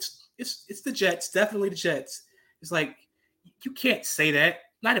 "No, it's the Jets, definitely the Jets." It's like you can't say that.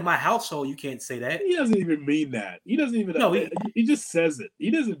 Not in my household, you can't say that. he doesn't even mean that. He doesn't even. No, he just says it.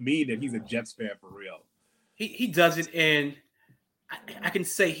 He doesn't mean that he's a Jets fan for real. He does it, and I can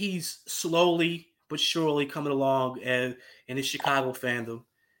say he's slowly but surely coming along in his Chicago fandom.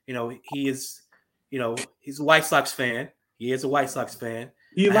 He is, he's a White Sox fan. He is a White Sox fan.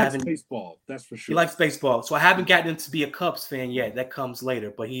 He likes baseball, that's for sure. He likes baseball. So I haven't gotten him to be a Cubs fan yet. That comes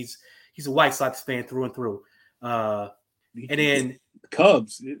later. But he's a White Sox fan through and through. And then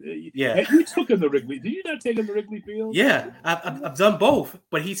Cubs. Yeah. Hey, you took him to Wrigley. Did you not take him to Wrigley Field? Yeah, I've done both,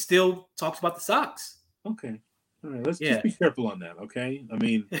 but he still talks about the Sox. Okay. All right, let's just be careful on that, okay? I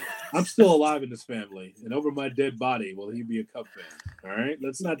mean, I'm still alive in this family, and over my dead body will he be a Cub fan. All right?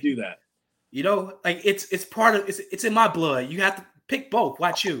 Let's not do that. Like it's part of it's in my blood. You have to pick both.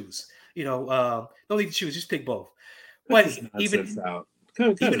 Why choose? Don't need to choose. Just pick both. But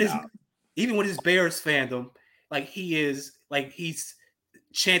even with his Bears fandom, like he's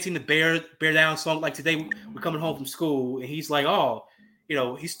chanting the Bear Down song. Like today, we're coming home from school, and he's like,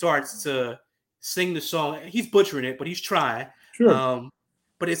 he starts to sing the song. He's butchering it, but he's trying. Sure.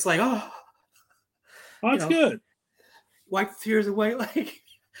 But it's like, that's good. Wipe the tears away. Like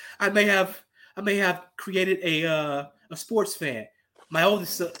I may have created a sports fan. My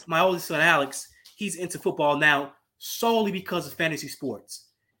oldest son Alex, he's into football now solely because of fantasy sports.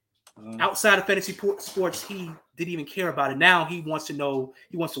 Outside of fantasy sports, he didn't even care about it. Now he wants to know.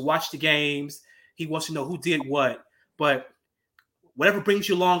 He wants to watch the games. He wants to know who did what. But whatever brings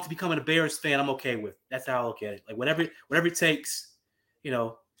you along to becoming a Bears fan, I'm okay with. That's how I look at it. Like whatever it takes.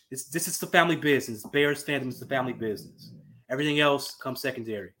 This is the family business. Bears fandom is the family business. Everything else comes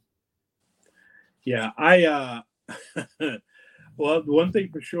secondary. Yeah, well, one thing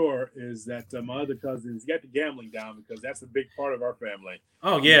for sure is that my other cousins got the gambling down because that's a big part of our family.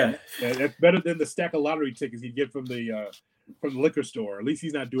 Oh yeah, that's better than the stack of lottery tickets you get from the liquor store. At least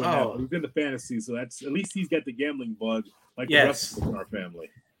he's not doing that. He's in the fantasy, so that's at least he's got the gambling bug like the rest of our family.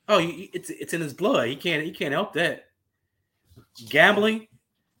 Oh, it's in his blood. He can't help that. Gambling.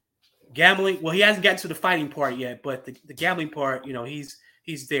 Well, he hasn't gotten to the fighting part yet, but the gambling part,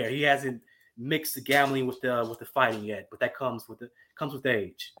 he's there. He hasn't mixed the gambling with the fighting yet, but that comes with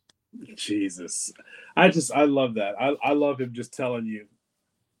age. Jesus, I love that. I love him just telling you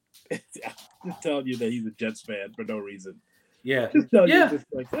that he's a Jets fan for no reason. Yeah, just tell you just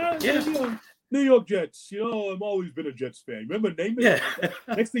like New York Jets. I've always been a Jets fan. Remember Namath? Yeah.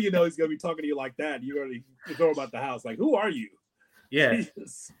 Next thing you know, he's gonna be talking to you like that. You're gonna throw him out the house. Like, who are you? Yeah.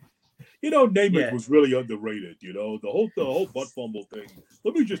 Jesus. Namath was really underrated. The whole butt fumble thing.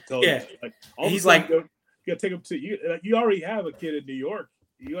 Let me just tell you. Like, he's like, you gotta take him to you. You already have a kid in New York.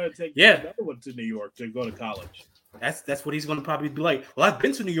 You gotta take another one to New York to go to college. That's what he's gonna probably be like. Well, I've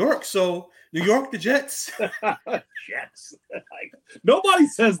been to New York, so New York, the Jets. Jets. Nobody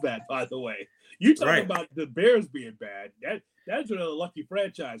says that, by the way. You talk about the Bears being bad. That's a lucky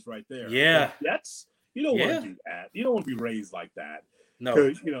franchise right there. Yeah. Jets. You don't want to do that. You don't want to be raised like that. No.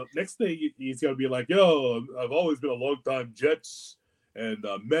 Because, next thing he's going to be like, I've always been a long-time Jets and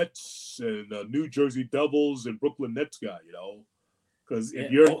Mets and New Jersey Devils and Brooklyn Nets guy, Because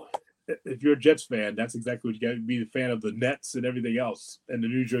if you're a Jets fan, that's exactly what you got to be, a fan of the Nets and everything else and the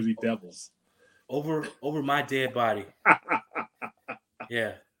New Jersey Devils. Over my dead body.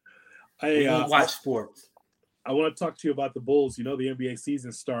 Yeah. I watch sports. I want to talk to you about the Bulls. The NBA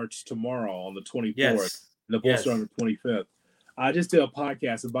season starts tomorrow on the 24th. Yes. And the Bulls start on the 25th. I just did a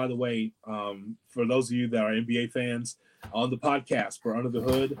podcast, and by the way, for those of you that are NBA fans, on the podcast for Under the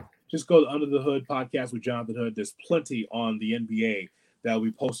Hood, just go to Under the Hood podcast with Jonathan Hood. There's plenty on the NBA that will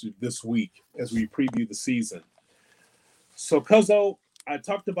be posted this week as we preview the season. So, Cuzzo, I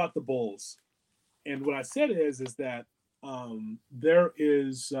talked about the Bulls, and what I said is that there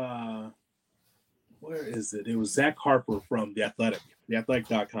is where is it? It was Zach Harper from The Athletic,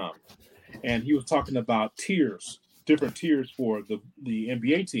 theathletic.com, and he was talking about different tiers for the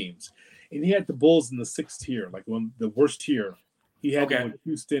NBA teams, and he had the Bulls in the 6th tier, like the worst tier. He had them with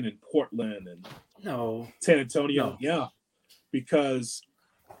Houston and Portland and San Antonio. No. Yeah, because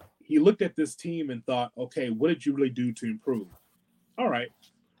he looked at this team and thought, okay, what did you really do to improve? All right,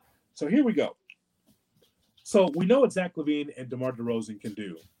 so here we go. So we know what Zach LaVine and DeMar DeRozan can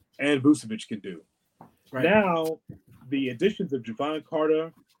do, and Vucevic can do. Right. Now the additions of Javon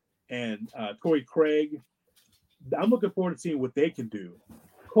Carter and Torrey Craig, I'm looking forward to seeing what they can do.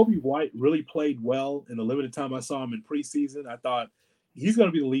 Kobe White really played well in the limited time I saw him in preseason. I thought he's going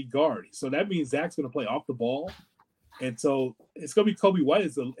to be the lead guard. So that means Zach's going to play off the ball. And so it's going to be Kobe White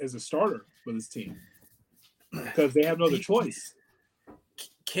as a starter for this team because they have no other choice.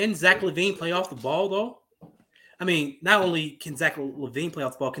 Can Zach LaVine play off the ball, though? I mean, not only can Zach LaVine play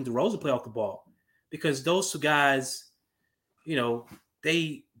off the ball, can DeRozan play off the ball? Because those two guys,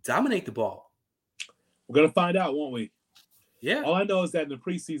 they dominate the ball. We're going to find out, won't we? Yeah. All I know is that in the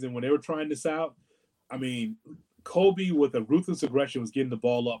preseason, when they were trying this out, I mean, Kobe with a ruthless aggression was getting the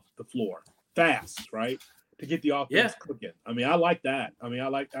ball up the floor fast, right, to get the offense cooking. I mean, I like that. I mean, I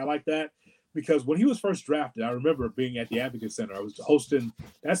like that because when he was first drafted, I remember being at the Advocate Center. I was hosting.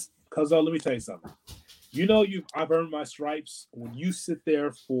 That's because let me tell you something. I've earned my stripes when you sit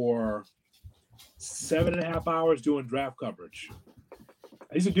there for 7.5 hours doing draft coverage.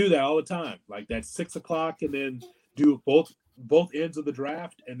 I used to do that all the time, like that 6 o'clock, and then do both ends of the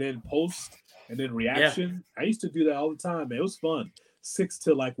draft, and then post, and then reaction. Yeah. I used to do that all the time, man. It was fun. 6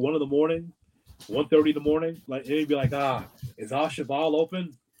 to like 1 in the morning, 1:30 in the morning. Like, and you'd be like, is Al Cheval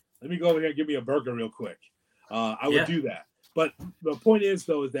open? Let me go over here and give me a burger real quick. I would do that. But the point is,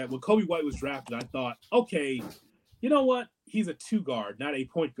 though, is that when Kobe White was drafted, I thought, okay, you know what? He's a 2 guard, not a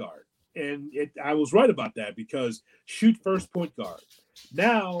point guard. And I was right about that because shoot first point guard.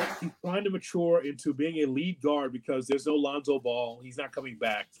 Now he's trying to mature into being a lead guard because there's no Lonzo Ball. He's not coming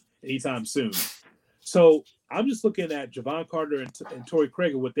back anytime soon. So I'm just looking at Javon Carter and Torrey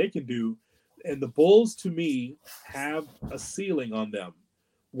Craig and what they can do. And the Bulls, to me, have a ceiling on them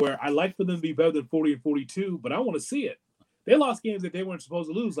where I like for them to be better than 40 and 42, but I want to see it. They lost games that they weren't supposed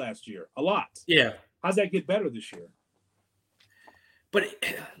to lose last year. A lot. Yeah. How's that get better this year? But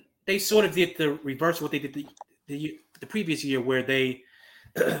they sort of did the reverse of what they did the previous year where they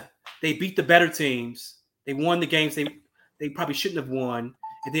beat the better teams. They won the games they probably shouldn't have won,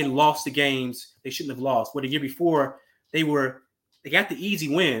 and then lost the games they shouldn't have lost. Where the year before they got the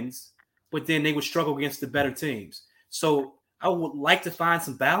easy wins, but then they would struggle against the better teams. So I would like to find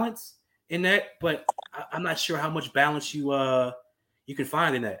some balance in that, but I'm not sure how much balance you can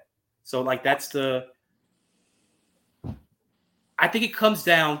find in that. So like I think it comes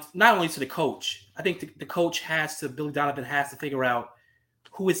down not only to the coach. I think the coach Billy Donovan has to figure out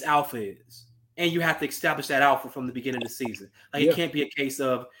who his alpha is. And you have to establish that alpha from the beginning of the season. Like it can't be a case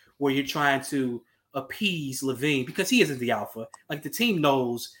of where you're trying to appease LaVine because he isn't the alpha. Like the team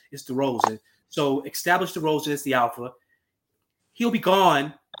knows it's DeRozan. So establish DeRozan as the alpha. He'll be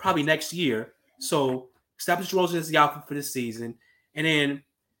gone probably next year. So establish DeRozan as the alpha for this season. And then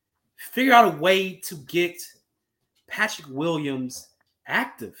figure out a way to get Patrick Williams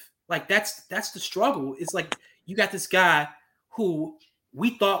active. Like that's the struggle. It's like you got this guy who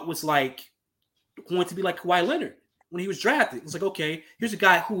we thought was like going to be like Kawhi Leonard when he was drafted. It was like, okay, here's a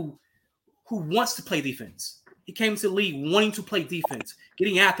guy who wants to play defense. He came to the league wanting to play defense,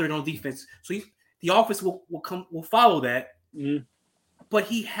 getting after it on defense. So the offense will follow that. Mm-hmm. But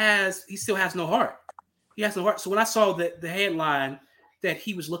he still has no heart. He has no heart. So when I saw the headline that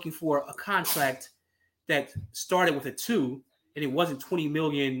he was looking for a contract that started with a 2 and it wasn't $20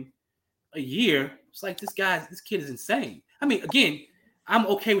 million a year, it's like this kid is insane. I mean, again, I'm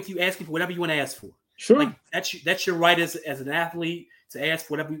okay with you asking for whatever you want to ask for. Sure. Like that's your right as an athlete to ask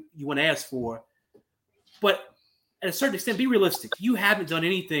for whatever you want to ask for. But at a certain extent, be realistic. You haven't done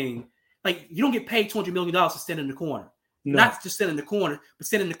anything. Like you don't get paid $200 million to stand in the corner. No. Not just stand in the corner, but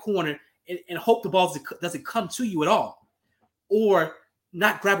stand in the corner and hope the ball doesn't come to you at all, or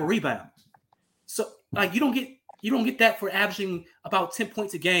not grab a rebound. So like you don't get that for averaging about 10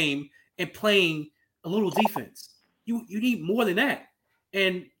 points a game and playing a little defense. You need more than that.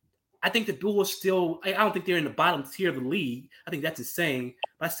 And I think the Bulls still, I don't think they're in the bottom tier of the league. I think that's insane.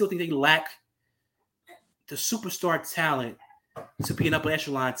 But I still think they lack the superstar talent to be an upper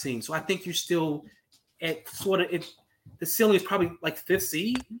echelon team. So I think you're still at sort of the ceiling is probably like 5th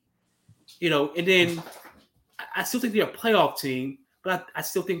seed, and then I still think they're a playoff team, but I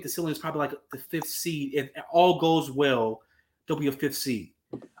still think the ceiling is probably like the 5th seed. If all goes well, they'll be a 5th seed.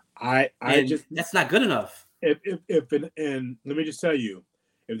 That's not good enough. And let me just tell you,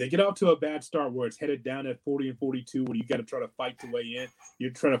 if they get out to a bad start where it's headed down at 40 and 42, when you got to try to fight your way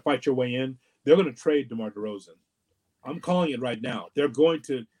in, they're going to trade DeMar DeRozan. I'm calling it right now. They're going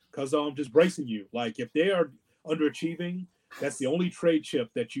to, because I'm just bracing you. Like if they are underachieving, that's the only trade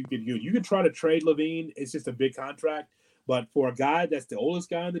chip that you can use. You can try to trade LaVine. It's just a big contract. But for a guy that's the oldest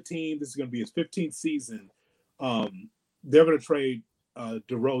guy on the team, this is going to be his 15th season. They're going to trade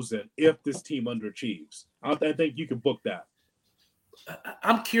DeRozan if this team underachieves. I think you can book that.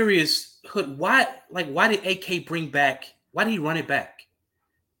 I'm curious, Hood, why did AK bring back? Why did he run it back?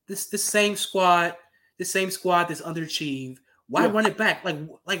 This same squad that's underachieved. Why run it back?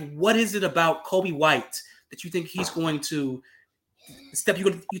 Like what is it about Kobe White that you think he's going to step?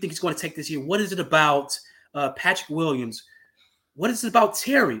 You think he's going to take this year? What is it about Patrick Williams? What is it about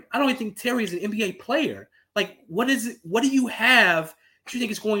Terry? I don't even think Terry is an NBA player. Like, what is it? What do you have that you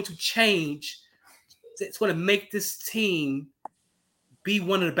think is going to change? It's going to make this team be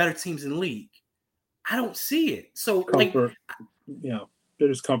one of the better teams in the league. I don't see it. So, Comfort. They're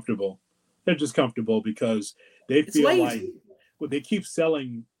just comfortable. They're just comfortable because they feel lazy. They keep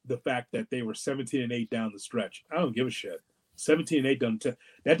selling the fact that they were 17-8 down the stretch. I don't give a shit. 17-8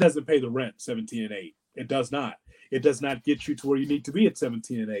 that doesn't pay the rent. 17-8. It does not. It does not get you to where you need to be at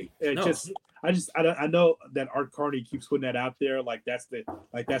 17-8. I know that Art Carney keeps putting that out there like that's the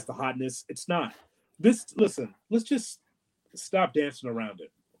hotness. It's not. Listen, let's just stop dancing around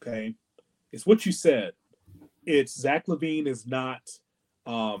it. Okay, it's what you said. It's Zach LaVine is not.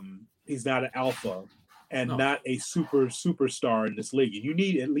 He's not an alpha and not a superstar in this league. And you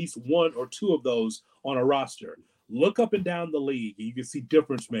need at least one or two of those on a roster. Look up and down the league, and you can see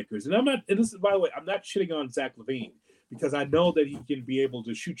difference makers. And this is, by the way, I'm not shitting on Zach LaVine because I know that he can be able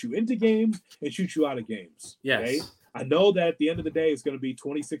to shoot you into games and shoot you out of games. Yes. Okay? I know that at the end of the day, it's going to be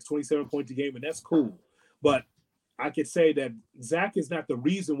 26, 27 points a game, and that's cool. But I could say that Zach is not the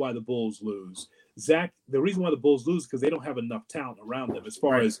reason why the Bulls lose. The reason why the Bulls lose is because they don't have enough talent around them as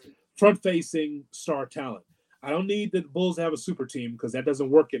far as front-facing star talent. I don't need the Bulls to have a super team because that doesn't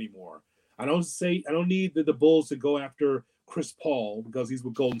work anymore. I don't need the Bulls to go after Chris Paul because he's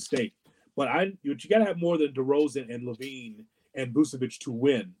with Golden State. But you got to have more than DeRozan and LaVine and Vucevic to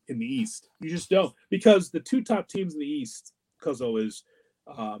win in the East. You just don't, because the two top teams in the East, Cuzzo, is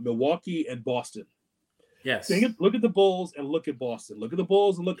Milwaukee and Boston. Yes. Look at the Bulls and look at Boston. Look at the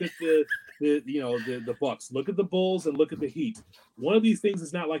Bulls and look at the Bucks. Look at the Bulls and look at the Heat. One of these things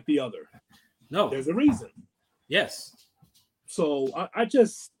is not like the other. No, there's a reason. Yes. So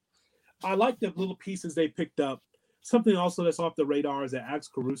I like the little pieces they picked up. Something also that's off the radar is that Alex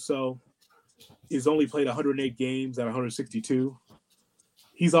Caruso is only played 108 games out of 162.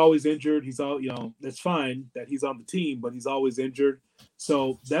 He's always injured. That's fine that he's on the team, but he's always injured.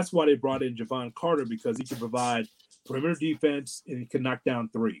 So that's why they brought in Javon Carter, because he can provide perimeter defense and he can knock down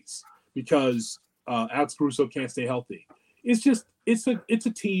threes, because Alex Caruso can't stay healthy. It's a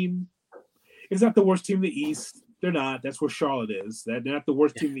team. It's not the worst team in the East. They're not. That's where Charlotte is. They're not the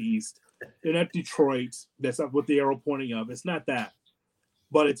worst team in the East. They're not Detroit. That's not what the arrow pointing of. It's not that.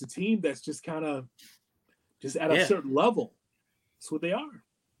 But it's a team that's just kind of just at a certain level. That's what they are.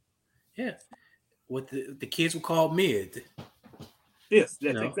 Yeah. What the kids will call mid. Yes,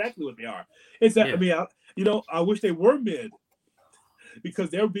 that's exactly what they are. I mean, I wish they were mid, because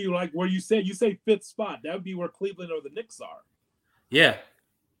they would be like where you say fifth spot. That would be where Cleveland or the Knicks are. Yeah.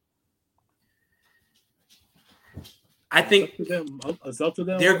 I think it's up to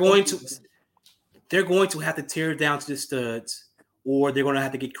them. They're going to have to tear it down to the studs, or they're going to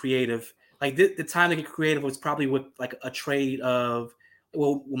have to get creative. Like the time to get creative was probably with like a trade of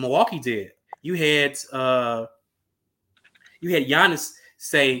what Milwaukee did. You had Giannis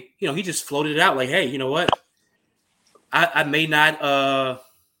say, he just floated it out like, hey, you know what? I may not I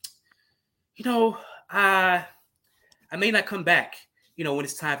may not come back, when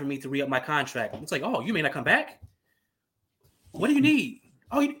it's time for me to re-up my contract. It's like, oh, you may not come back? What do you need?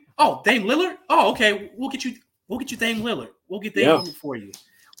 Dame Lillard? Oh, okay. We'll get you Dame Lillard. We'll get Dame Lillard for you.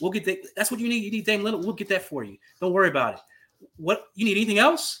 We'll get that. That's what you need. You need Dame Lillard. We'll get that for you. Don't worry about it. What you need? Anything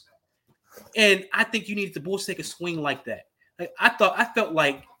else? And I think you need the Bulls to take a swing like that. Like, I felt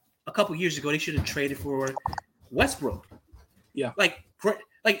like a couple years ago they should have traded for Westbrook. Yeah. Like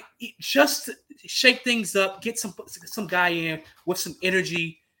just shake things up, get some guy in with some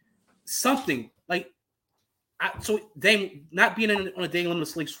energy, something like. So Dame not being on a Dame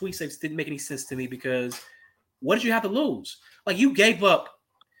Lillard sweepstakes didn't make any sense to me, because what did you have to lose? Like you gave up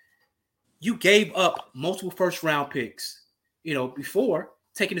multiple first round picks, before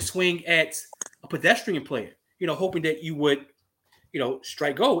taking a swing at a pedestrian player, hoping that you would,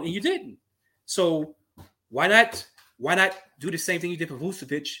 strike gold, and you didn't. So why not do the same thing you did for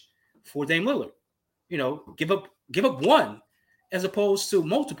Vucevic for Dame Lillard? Give up one as opposed to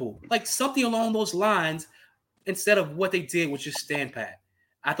multiple, like something along those lines. Instead of what they did, was just stand pat.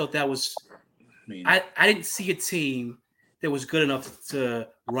 I thought that was. I didn't see a team that was good enough to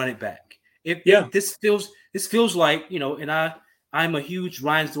run it back. This feels like, and I'm a huge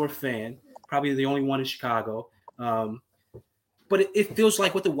Reinsdorf fan, probably the only one in Chicago. but it feels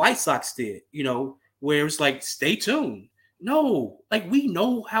like what the White Sox did, where it's like, stay tuned. No, like we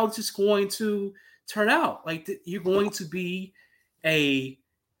know how this is going to turn out. Like you're going to be a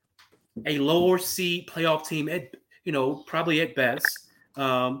lower seed playoff team at, probably at best.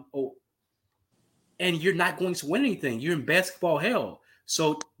 And you're not going to win anything. You're in basketball hell.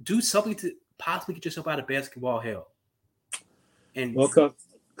 So do something to possibly get yourself out of basketball hell. And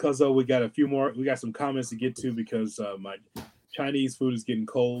because we got a few more. We got some comments to get to because my Chinese food is getting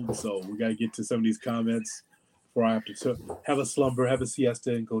cold. So we got to get to some of these comments before I have to have a slumber, have a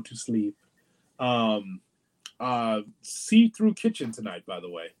siesta, and go to sleep. See-through kitchen tonight, by the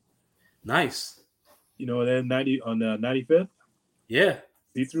way. Nice. Then 90 on the 95th. Yeah.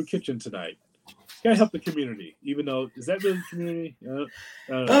 See-through kitchen tonight. Gotta help the community, even though is that really the community?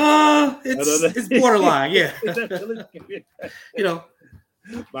 It's borderline, yeah. Is that really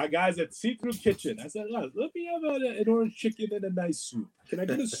my guys at See-Through Kitchen. I said, let me have an orange chicken and a nice soup. Can I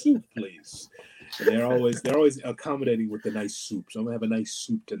get a soup, please? And they're always accommodating with the nice soup. So I'm gonna have a nice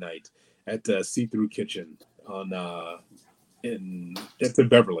soup tonight at See-Through Kitchen it's in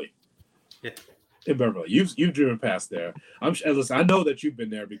Beverly. Yeah. In Beverly, you've driven past there. Listen, I know that you've been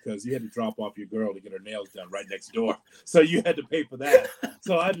there because you had to drop off your girl to get her nails done right next door, so you had to pay for that.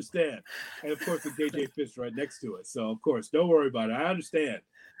 So I understand, and of course the KJ Fish right next to it. So of course, don't worry about it. I understand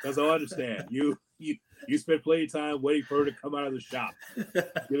because I understand you spent plenty of time waiting for her to come out of the shop,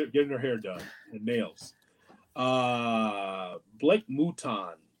 getting her hair done and nails. Blake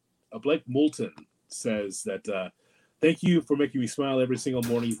Moulton says that. Thank you for making me smile every single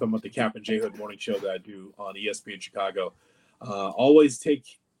morning. You talking about the Cap and J Hood morning show that I do on ESPN Chicago. Always take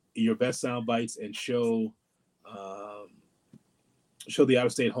your best sound bites and show the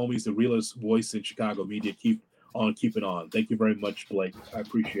out-of-state homies the realest voice in Chicago media. Keep it on. Thank you very much, Blake. I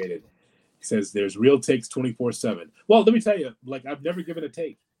appreciate it. He says there's real takes 24/7. Well, let me tell you, like I've never given a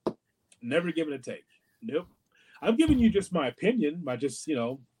take. Never given a take. Nope. I've given you just my opinion, but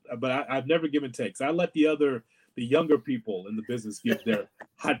I've never given takes. I let the younger people in the business give their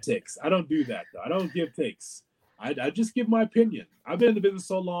hot takes. I don't do that, though. I don't give takes. I just give my opinion. I've been in the business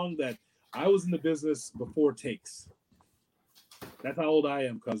so long that I was in the business before takes. That's how old I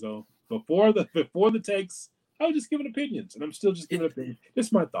am, Cuzzo. Before the takes, I was just giving opinions, and I'm still just giving opinions.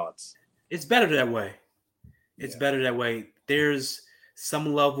 Just my thoughts. It's better that way. It's better that way. There's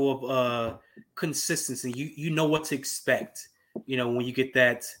some level of consistency. You know what to expect. When you get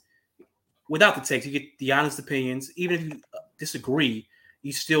that. Without the takes, you get the honest opinions. Even if you disagree,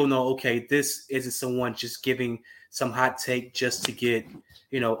 you still know, okay, this isn't someone just giving some hot take just to get,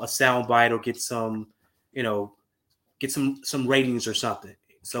 a sound bite or get some, some ratings or something.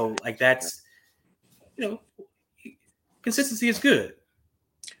 So like that's, consistency is good.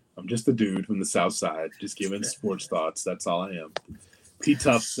 I'm just a dude from the South Side, just giving sports thoughts. That's all I am. P.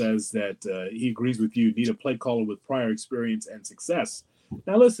 Tuff says that he agrees with you. Need a play caller with prior experience and success.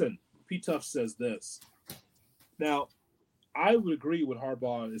 Now listen. P. Tuff says this. Now, I would agree with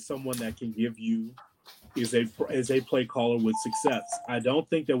Harbaugh is someone that can give you is a play caller with success. I don't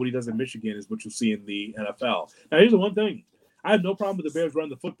think that what he does in Michigan is what you'll see in the NFL. Now, here's the one thing. I have no problem with the Bears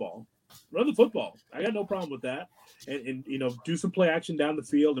running the football. Run the football. I got no problem with that. And do some play action down the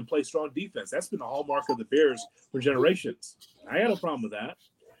field and play strong defense. That's been the hallmark of the Bears for generations. I got no problem with that.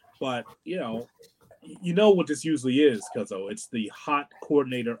 But, what this usually is, Cuzzo. It's the hot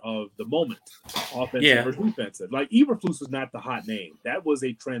coordinator of the moment, offensive or defensive. Like Eberflus was not the hot name. That was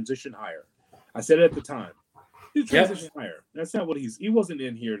a transition hire. I said it at the time. He's a transition hire. That's not what he wasn't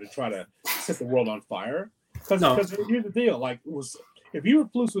in here to try to set the world on fire. Because here's the deal. Like if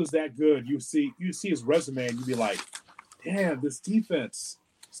Eberflus was that good, you see his resume and you'd be like, damn, this defense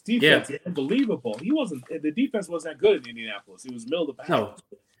is unbelievable. He wasn't. The defense wasn't that good in Indianapolis. It was middle of the pack. No.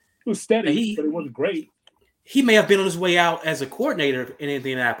 It was steady, but it wasn't great. He may have been on his way out as a coordinator in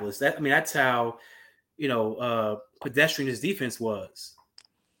Indianapolis. That's how, pedestrian his defense was.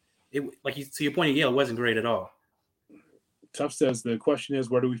 To your point, it wasn't great at all. Tuff says the question is,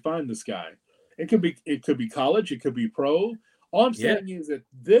 where do we find this guy? It could be college, it could be pro. All I'm saying is that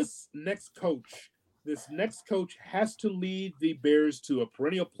this next coach has to lead the Bears to a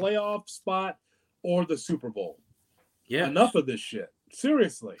perennial playoff spot or the Super Bowl. Yeah. Enough of this shit.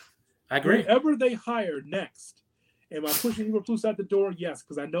 Seriously. I agree. Whoever they hire next, am I pushing Eberflus out the door? Yes,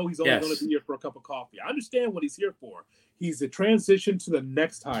 because I know he's only going to be here for a cup of coffee. I understand what he's here for. He's a transition to the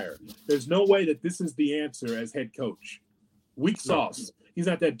next hire. There's no way that this is the answer as head coach. Weak sauce. He's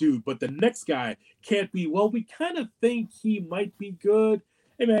not that dude. But the next guy can't be, well, we kind of think he might be good.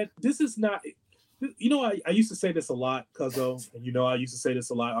 Hey, man, this is not – I used to say this a lot, Cuzzo, and I used to say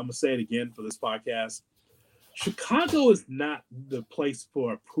this a lot. I'm going to say it again for this podcast. Chicago is not the place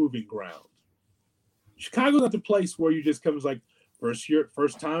for a proving ground. Chicago's not the place where you just come as like first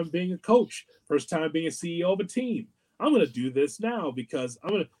time being a coach, first time being a CEO of a team. I'm going to do this now because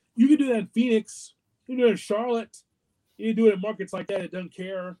you can do that in Phoenix, you can do it in Charlotte, you can do it in markets like that. It doesn't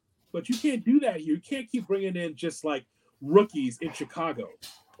care, but you can't do that here. You can't keep bringing in just like rookies in Chicago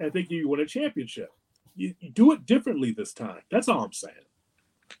and thinking you win a championship. You do it differently this time. That's all I'm saying.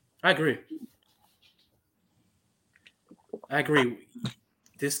 I agree.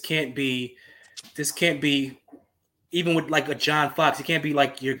 This can't be even with like a John Fox. It can't be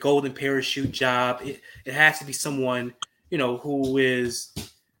like your golden parachute job. It has to be someone, who is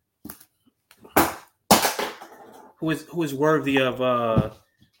worthy of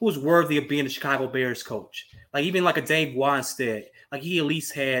being the Chicago Bears coach. Like even like a Dave Wanstead, like he at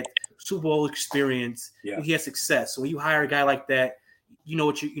least had Super Bowl experience. Yeah. He has success. So when you hire a guy like that, you know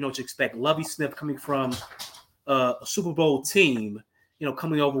what you expect. Lovie Smith coming from a Super Bowl team,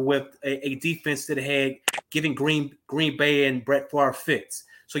 coming over with a defense that had given Green Bay and Brett Favre fits.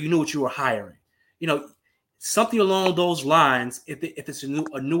 So you knew what you were hiring. Something along those lines. If it's a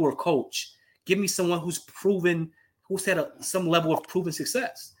newer coach, give me someone who's had some level of proven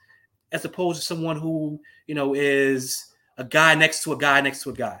success, as opposed to someone who is a guy next to a guy next to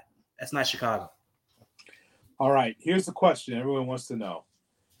a guy. That's not Chicago. All right, here's the question everyone wants to know: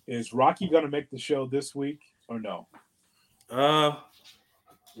 is Rocky going to make the show this week or no?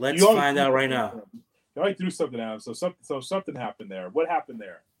 Let's find out right now. You already threw something at him, so something happened there. What happened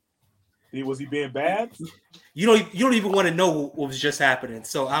there? Was he being bad? You don't even want to know what was just happening.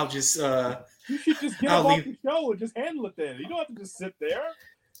 So I'll just you should just get him off the show and just handle it then. You don't have to just sit there.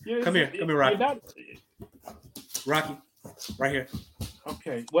 Come here, Rocky. Rocky, right here.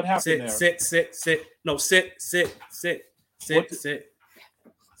 Okay, what happened there? Sit. No, sit. So what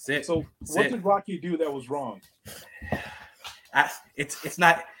did Rocky do that was wrong? It's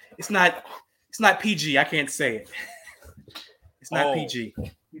not PG. I can't say it. It's not PG.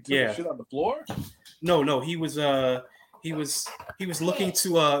 He took the shit on the floor? No. He was looking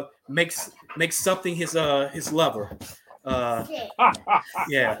to make something his lover.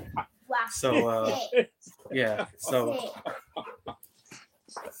 Yeah. So yeah. So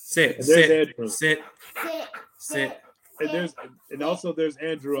sit. And also there's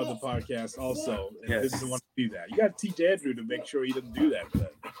Andrew on the podcast also. And yes. He doesn't want to do that. You got to teach Andrew to make sure he doesn't do that.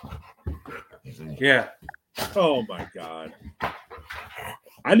 But... Yeah. Oh my God.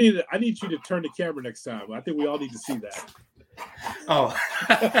 I need you to turn the camera next time. I think we all need to see that. Oh.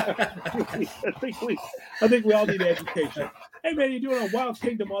 I think we all need education. Hey man, you're doing a Wild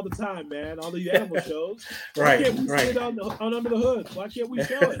Kingdom all the time, man. All these animal shows. Why can't we see it on Under the Hood? Why can't we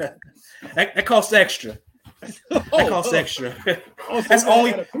show it? That costs extra. That costs extra. That's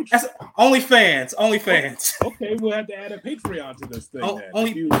OnlyFans. Okay, we'll have to add a Patreon to this thing.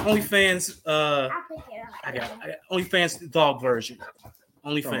 OnlyFans. I got OnlyFans dog version.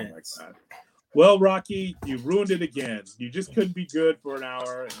 OnlyFans. Oh, well, Rocky, you ruined it again. You just couldn't be good for an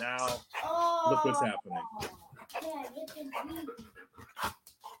hour, and now look what's happening.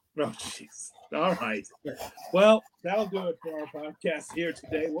 Oh, jeez. All right. Well, that'll do it for our podcast here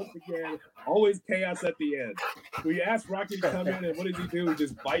today. Once again, always chaos at the end. We asked Rocky to come in, and what does he do? He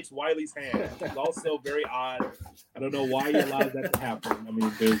just bites Wiley's hand. It's also very odd. I don't know why he allows that to happen. I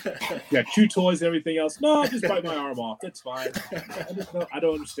mean, you got chew toys and everything else. No, just bite my arm off. That's fine. I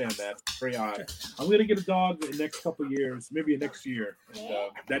don't understand that. Very odd. I'm going to get a dog in the next couple of years, maybe next year.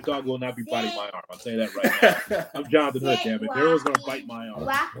 And, that dog will not be biting my arm. I'll tell you that right now. I'm Jonathan Hood, damn it. Daryl's going to bite my arm.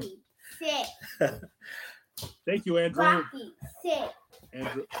 Rocky. Sit. Thank you, Andrew. Rocky, sit.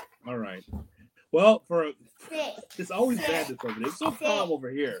 Andrew. All right. Well, sit. It's always bad over there. It's so calm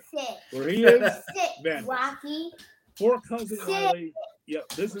over here. Sit. Where he is, sit. man. Rocky. For Cousin Wiley. Yep,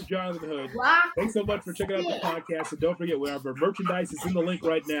 this is Jonathan Hood. Rocky. Thanks so much for checking out the podcast. And don't forget, our merchandise is in the link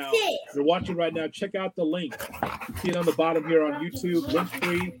right now. If you're watching right now, check out the link. You see it on the bottom here on YouTube.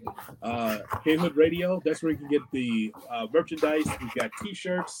 Linktree, K-Hood Radio. That's where you can get the merchandise. We've got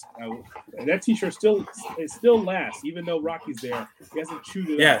T-shirts. And that T-shirt still lasts, even though Rocky's there. He hasn't chewed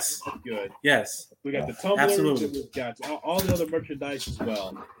it up. Yes. That's good. Yes. We got the tumblers. Absolutely. And we've got all the other merchandise as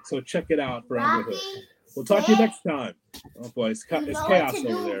well. So check it out for Andrew Hood. We'll talk to you next time. Oh boy, it's chaos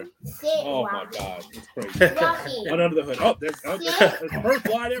over there. Oh my God, it's crazy. Under the hood. Oh, there's fur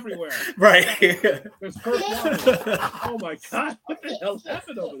flying everywhere. Right. There's fur flying. Oh my God, what the hell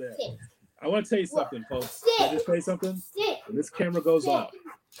happened over there? I want to tell you something, folks. Can I just say something? When this camera goes off,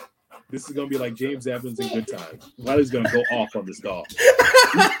 this is gonna be like James Evans in Good Times. Wiley's gonna go off on this dog.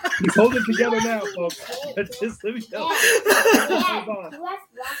 He's holding it together now, folks. Just let me know.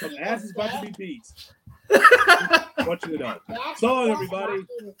 Some ass is about to be beat. I want you to know. So long, everybody.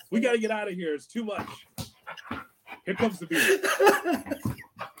 We got to get out of here. It's too much. Here comes the beat.